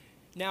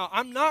 Now,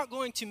 I'm not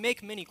going to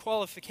make many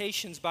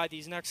qualifications by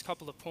these next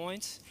couple of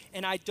points,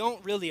 and I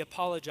don't really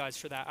apologize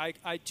for that.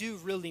 I do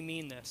really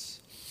mean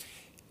this.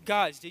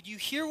 Guys, did you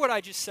hear what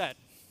I just said?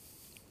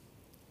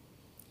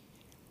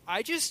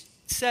 I just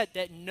said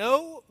that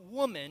no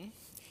woman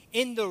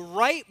in the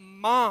right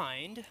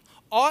mind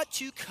ought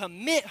to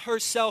commit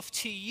herself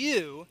to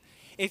you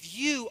if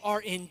you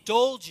are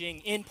indulging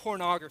in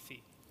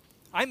pornography.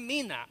 I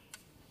mean that.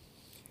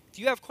 If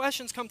you have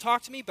questions, come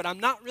talk to me, but I'm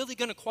not really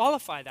going to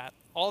qualify that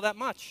all that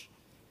much.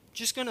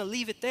 Just going to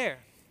leave it there.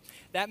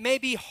 That may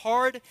be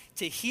hard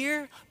to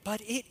hear,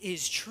 but it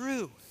is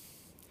true.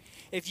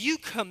 if you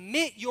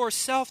commit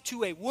yourself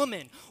to a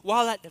woman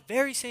while at the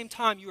very same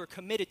time you are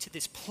committed to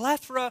this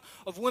plethora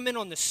of women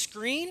on the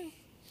screen,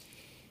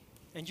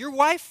 and your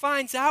wife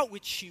finds out,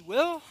 which she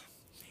will,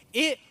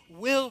 it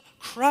will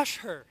crush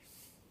her.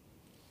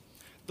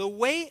 The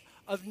weight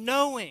of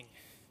knowing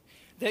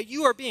that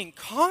you are being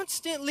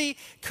constantly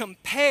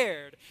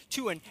compared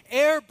to an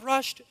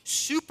airbrushed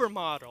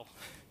supermodel.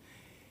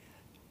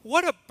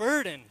 What a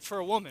burden for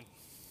a woman.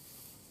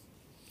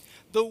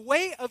 The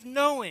weight of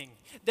knowing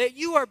that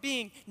you are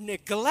being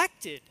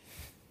neglected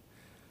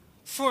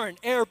for an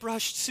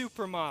airbrushed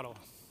supermodel.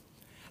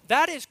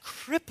 That is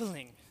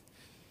crippling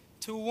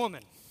to a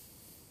woman.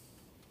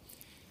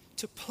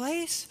 To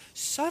place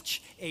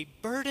such a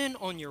burden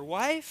on your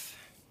wife,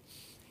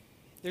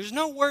 there's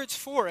no words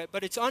for it,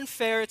 but it's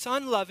unfair, it's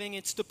unloving,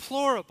 it's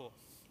deplorable.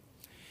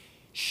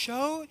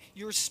 Show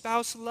your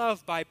spouse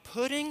love by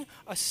putting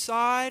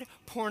aside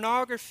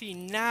pornography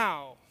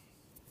now,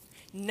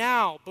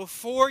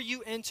 before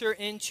you enter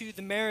into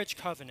the marriage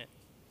covenant.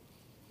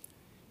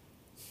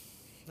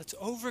 Let's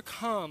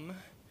overcome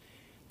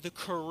the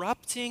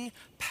corrupting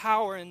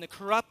power and the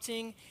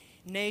corrupting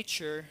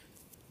nature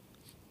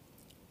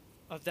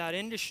of that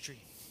industry.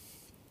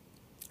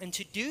 And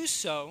to do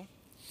so,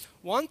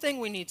 one thing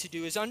we need to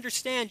do is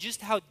understand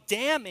just how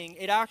damning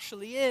it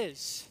actually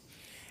is.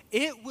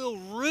 It will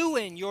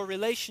ruin your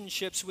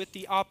relationships with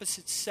the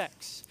opposite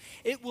sex.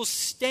 It will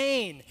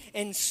stain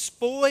and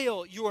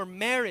spoil your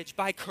marriage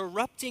by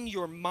corrupting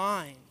your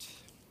mind.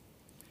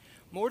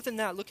 More than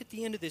that, look at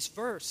the end of this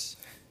verse.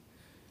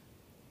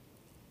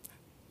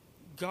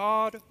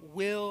 God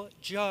will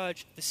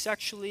judge the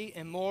sexually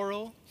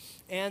immoral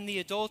and the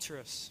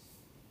adulterous.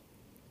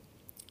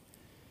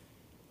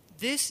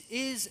 This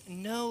is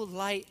no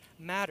light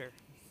matter.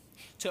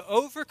 To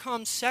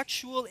overcome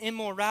sexual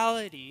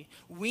immorality,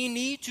 we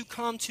need to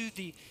come to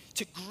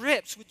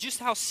grips with just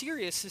how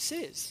serious this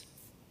is.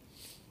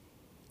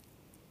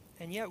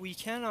 And yet we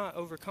cannot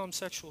overcome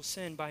sexual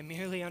sin by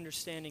merely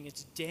understanding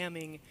its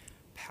damning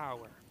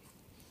power.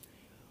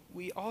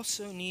 We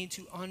also need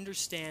to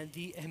understand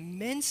the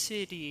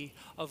immensity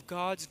of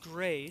God's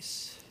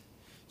grace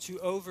to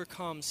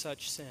overcome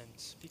such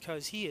sins,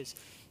 because He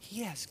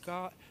has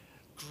got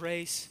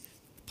grace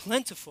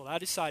plentiful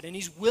out of sight, and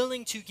He's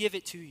willing to give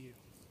it to you.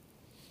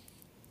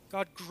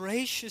 God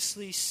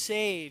graciously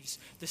saves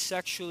the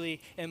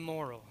sexually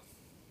immoral.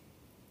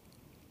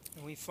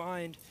 And we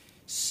find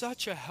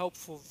such a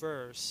helpful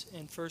verse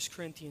in 1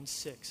 Corinthians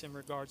 6 in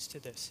regards to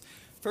this.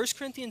 1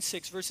 Corinthians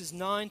 6, verses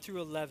 9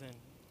 through 11.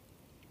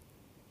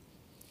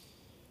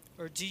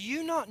 Or do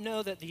you not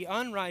know that the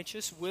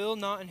unrighteous will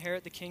not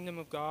inherit the kingdom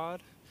of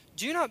God?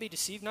 Do not be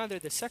deceived, neither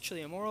the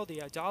sexually immoral,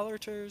 the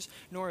idolaters,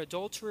 nor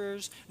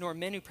adulterers, nor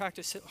men who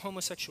practice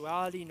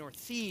homosexuality, nor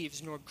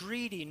thieves, nor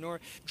greedy, nor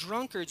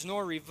drunkards,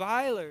 nor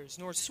revilers,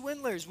 nor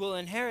swindlers will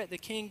inherit the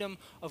kingdom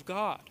of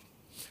God.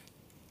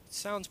 It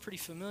sounds pretty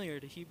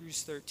familiar to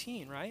Hebrews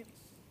 13, right?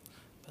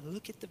 But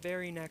look at the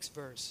very next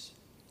verse.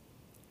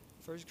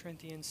 1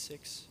 Corinthians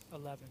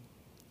 6:11.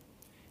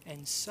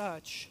 And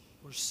such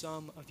were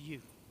some of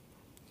you.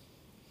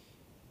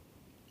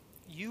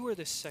 You were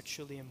the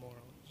sexually immoral.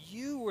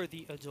 You were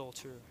the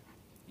adulterer.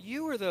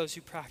 You were those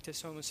who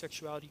practiced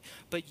homosexuality,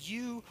 but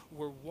you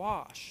were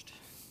washed.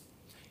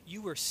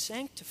 You were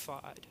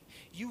sanctified.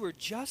 You were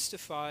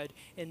justified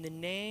in the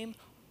name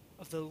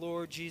of the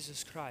Lord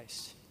Jesus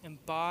Christ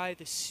and by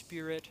the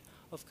Spirit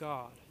of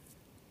God.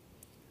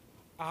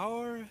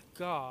 Our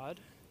God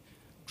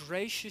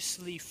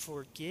graciously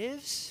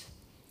forgives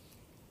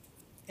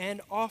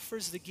and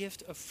offers the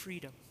gift of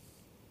freedom.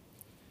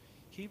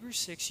 Hebrews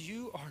 6,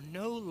 you are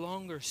no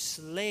longer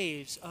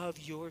slaves of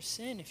your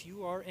sin if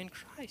you are in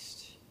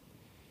Christ.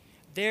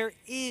 There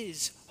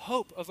is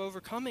hope of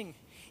overcoming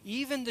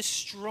even the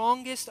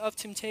strongest of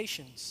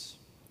temptations.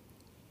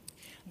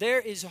 There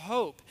is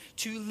hope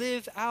to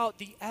live out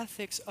the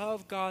ethics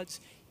of God's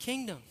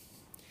kingdom.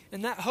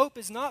 And that hope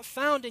is not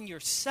found in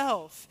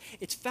yourself.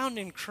 It's found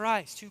in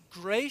Christ, who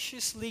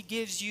graciously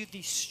gives you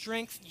the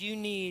strength you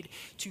need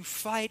to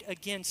fight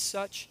against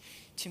such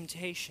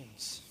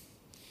temptations.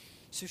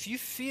 So if you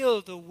feel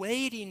the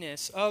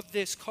weightiness of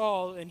this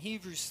call in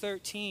Hebrews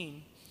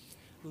 13,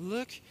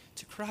 look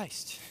to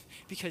Christ,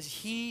 because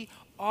He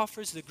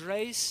offers the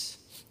grace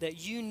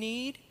that you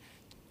need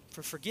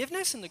for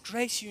forgiveness and the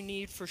grace you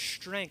need for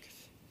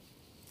strength.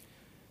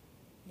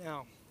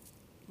 Now,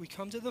 we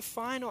come to the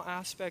final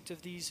aspect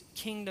of these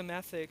kingdom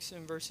ethics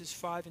in verses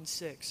 5 and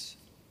 6.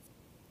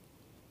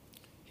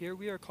 Here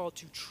we are called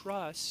to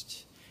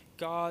trust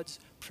God's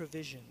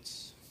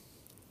provisions.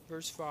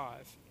 Verse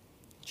 5.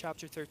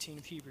 Chapter 13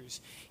 of Hebrews.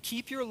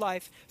 Keep your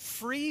life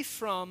free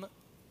from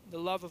the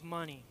love of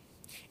money,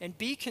 and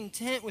be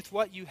content with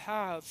what you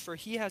have, for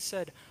He has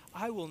said,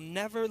 I will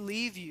never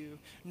leave you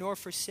nor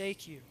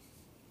forsake you.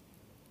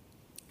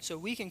 So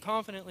we can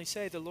confidently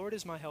say, the Lord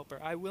is my helper.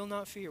 I will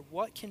not fear.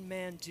 What can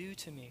man do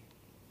to me?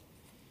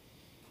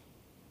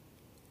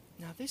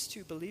 Now this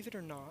too, believe it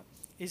or not,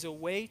 is a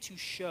way to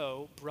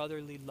show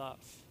brotherly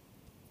love.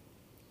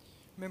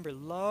 Remember,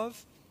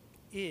 love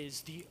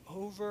is the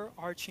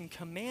overarching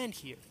command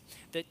here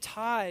that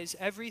ties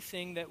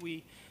everything that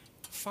we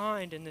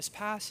find in this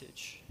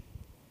passage.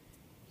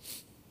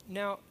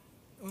 Now,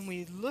 when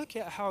we look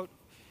at how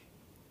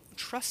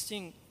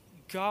trusting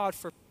God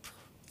for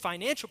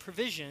financial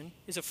provision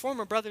is a form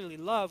of brotherly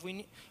love,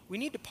 we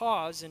need to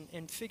pause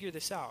and figure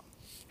this out.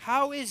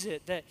 How is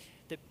it that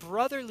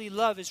brotherly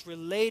love is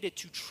related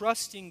to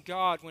trusting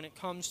God when it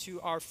comes to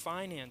our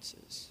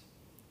finances?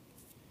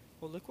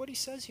 Well, look what he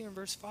says here in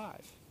verse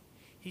 5.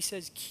 He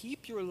says,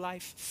 keep your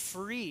life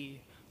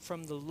free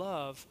from the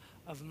love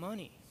of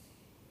money.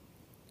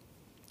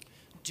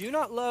 Do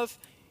not love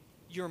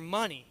your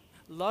money.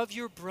 Love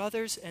your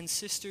brothers and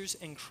sisters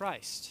in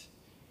Christ.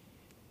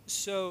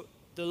 So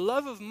the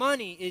love of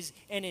money is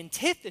an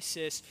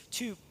antithesis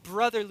to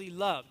brotherly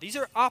love. These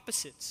are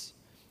opposites.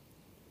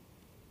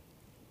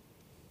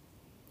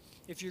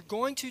 If you're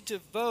going to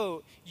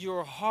devote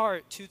your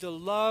heart to the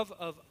love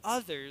of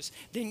others,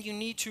 then you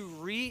need to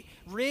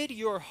rid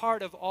your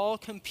heart of all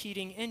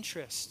competing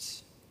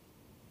interests.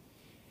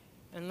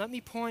 And let me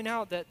point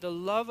out that the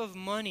love of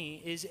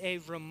money is a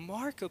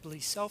remarkably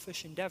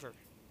selfish endeavor.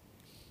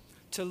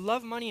 To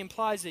love money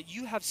implies that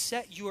you have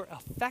set your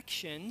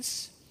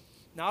affections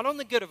not on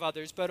the good of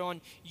others, but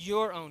on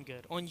your own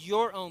good, on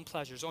your own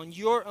pleasures, on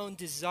your own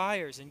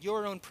desires, and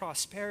your own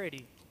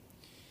prosperity.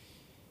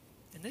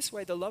 In this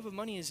way, the love of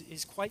money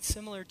is quite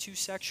similar to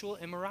sexual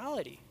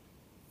immorality.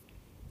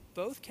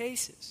 Both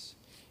cases,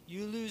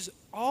 you lose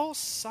all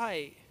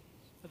sight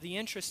of the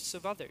interests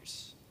of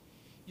others.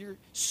 You're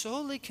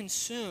solely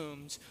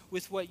consumed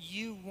with what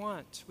you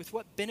want, with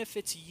what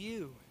benefits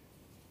you.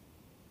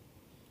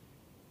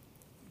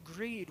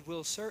 Greed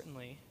will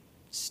certainly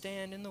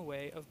stand in the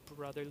way of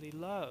brotherly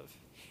love.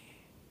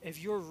 If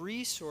your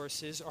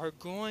resources are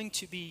going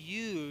to be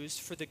used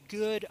for the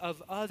good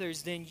of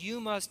others, then you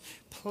must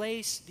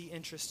place the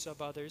interests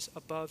of others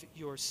above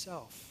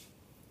yourself.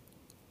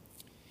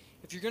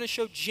 If you're going to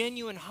show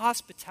genuine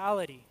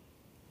hospitality,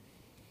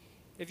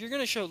 if you're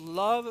going to show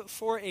love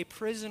for a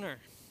prisoner,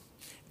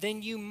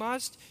 then you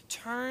must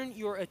turn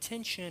your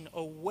attention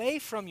away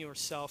from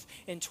yourself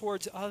and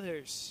towards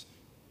others.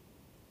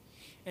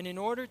 And in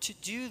order to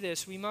do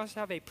this, we must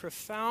have a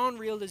profound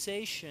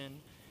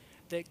realization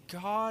that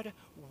God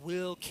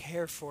will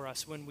care for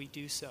us when we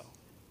do so.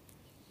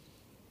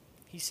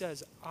 He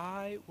says,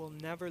 I will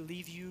never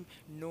leave you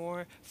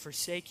nor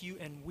forsake you.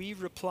 And we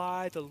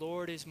reply, the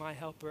Lord is my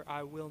helper,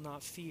 I will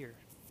not fear.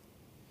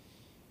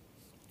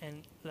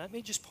 And let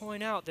me just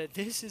point out that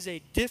this is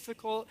a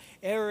difficult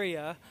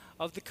area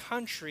of the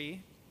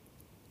country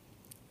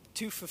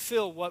to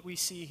fulfill what we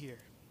see here.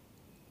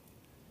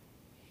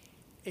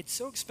 It's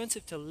so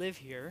expensive to live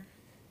here,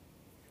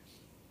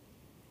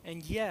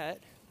 and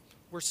yet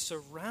we're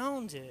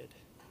surrounded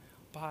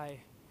by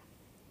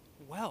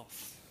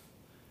wealth,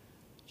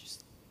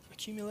 just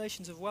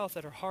accumulations of wealth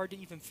that are hard to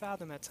even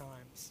fathom at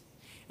times.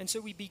 And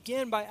so we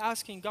begin by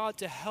asking God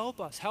to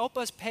help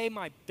us pay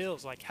my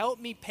bills, like help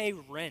me pay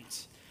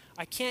rent.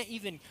 I can't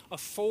even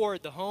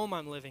afford the home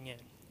I'm living in.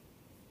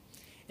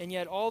 And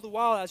yet all the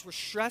while, as we're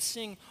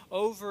stressing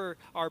over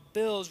our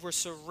bills, we're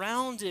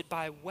surrounded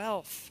by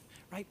wealth.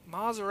 Right?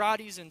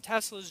 Maseratis and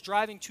Teslas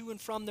driving to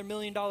and from their $1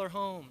 million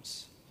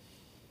homes.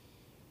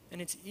 And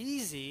it's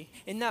easy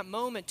in that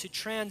moment to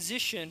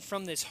transition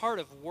from this heart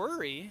of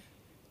worry,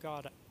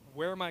 God,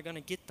 where am I going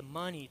to get the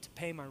money to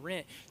pay my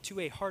rent, to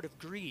a heart of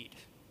greed.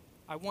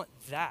 I want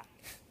that.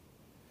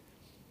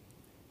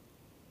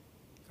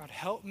 God,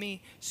 help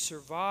me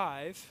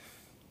survive,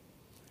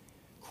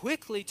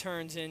 quickly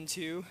turns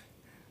into,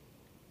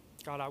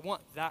 God, I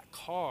want that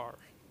car.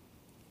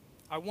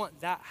 I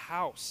want that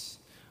house.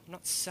 I'm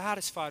not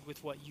satisfied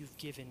with what you've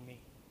given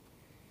me.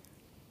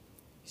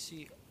 You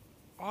see,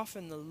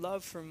 often the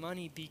love for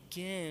money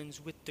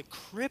begins with the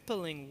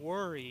crippling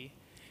worry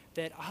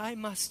that I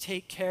must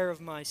take care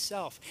of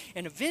myself.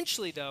 And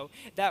eventually, though,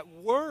 that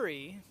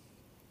worry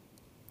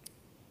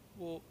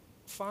will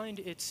find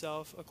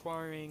itself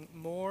acquiring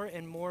more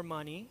and more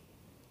money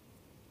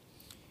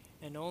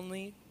and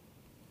only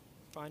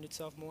find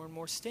itself more and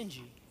more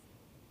stingy.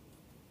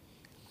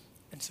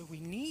 And so we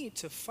need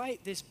to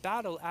fight this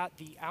battle at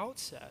the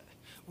outset.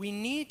 We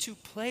need to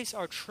place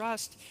our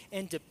trust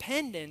and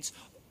dependence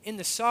in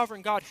the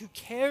sovereign God who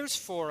cares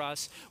for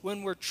us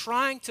when we're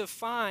trying to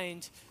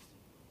find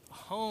a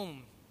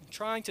home,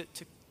 trying to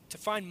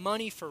find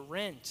money for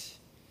rent.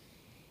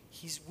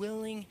 He's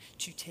willing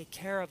to take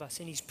care of us,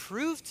 and he's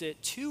proved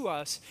it to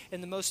us in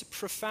the most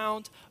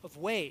profound of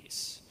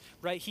ways,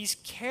 right? He's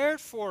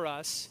cared for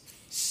us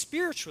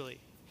spiritually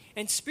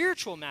and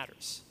spiritual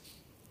matters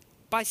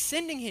by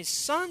sending his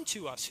son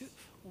to us.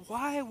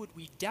 Why would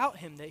we doubt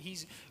him that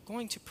he's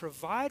going to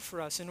provide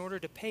for us in order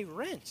to pay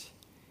rent?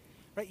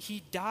 Right?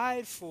 He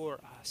died for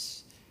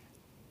us.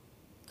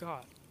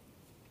 God,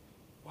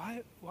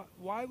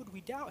 why would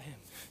we doubt him?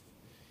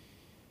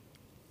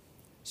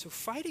 So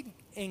fighting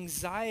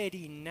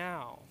anxiety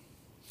now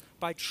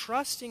by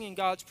trusting in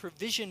God's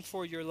provision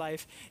for your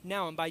life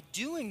now. And by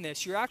doing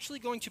this, you're actually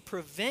going to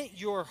prevent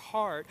your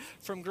heart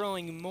from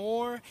growing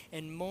more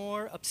and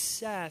more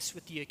obsessed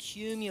with the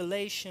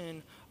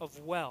accumulation of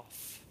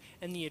wealth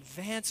and the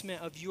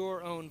advancement of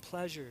your own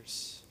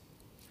pleasures.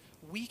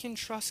 We can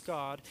trust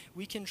God.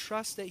 We can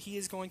trust that He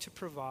is going to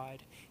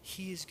provide.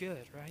 He is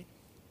good, right?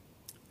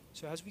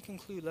 So as we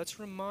conclude, let's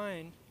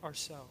remind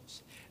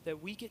ourselves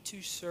that we get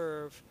to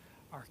serve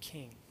our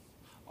King.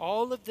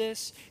 All of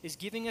this is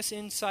giving us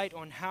insight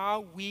on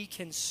how we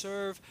can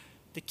serve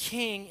the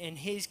King and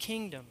His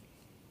kingdom.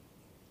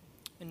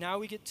 And now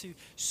we get to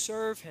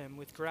serve Him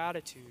with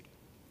gratitude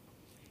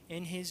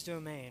in His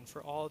domain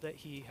for all that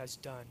He has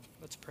done.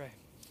 Let's pray.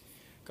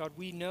 God,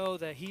 we know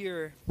that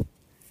here,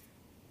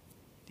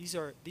 these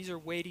are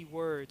weighty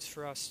words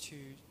for us to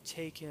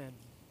take in.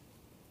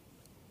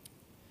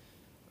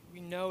 We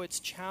know it's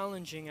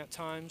challenging at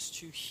times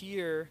to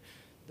hear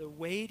the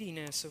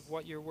weightiness of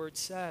what your word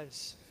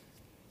says.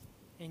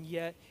 And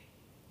yet,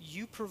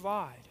 you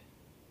provide.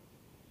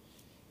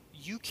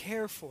 You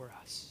care for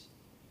us.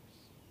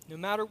 No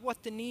matter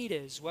what the need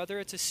is, whether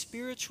it's a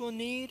spiritual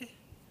need,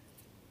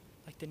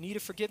 like the need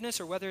of forgiveness,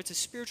 or whether it's a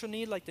spiritual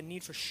need, like the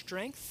need for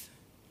strength,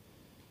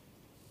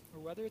 or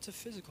whether it's a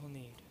physical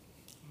need,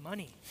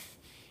 money.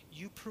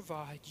 You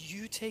provide.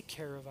 You take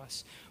care of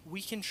us.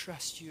 We can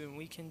trust you and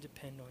we can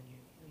depend on you.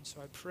 And so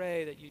I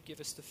pray that you'd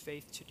give us the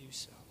faith to do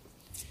so.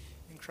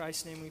 In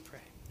Christ's name we pray.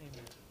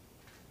 Amen.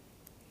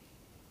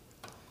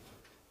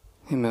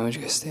 Amen. Would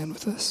you guys stand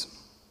with us?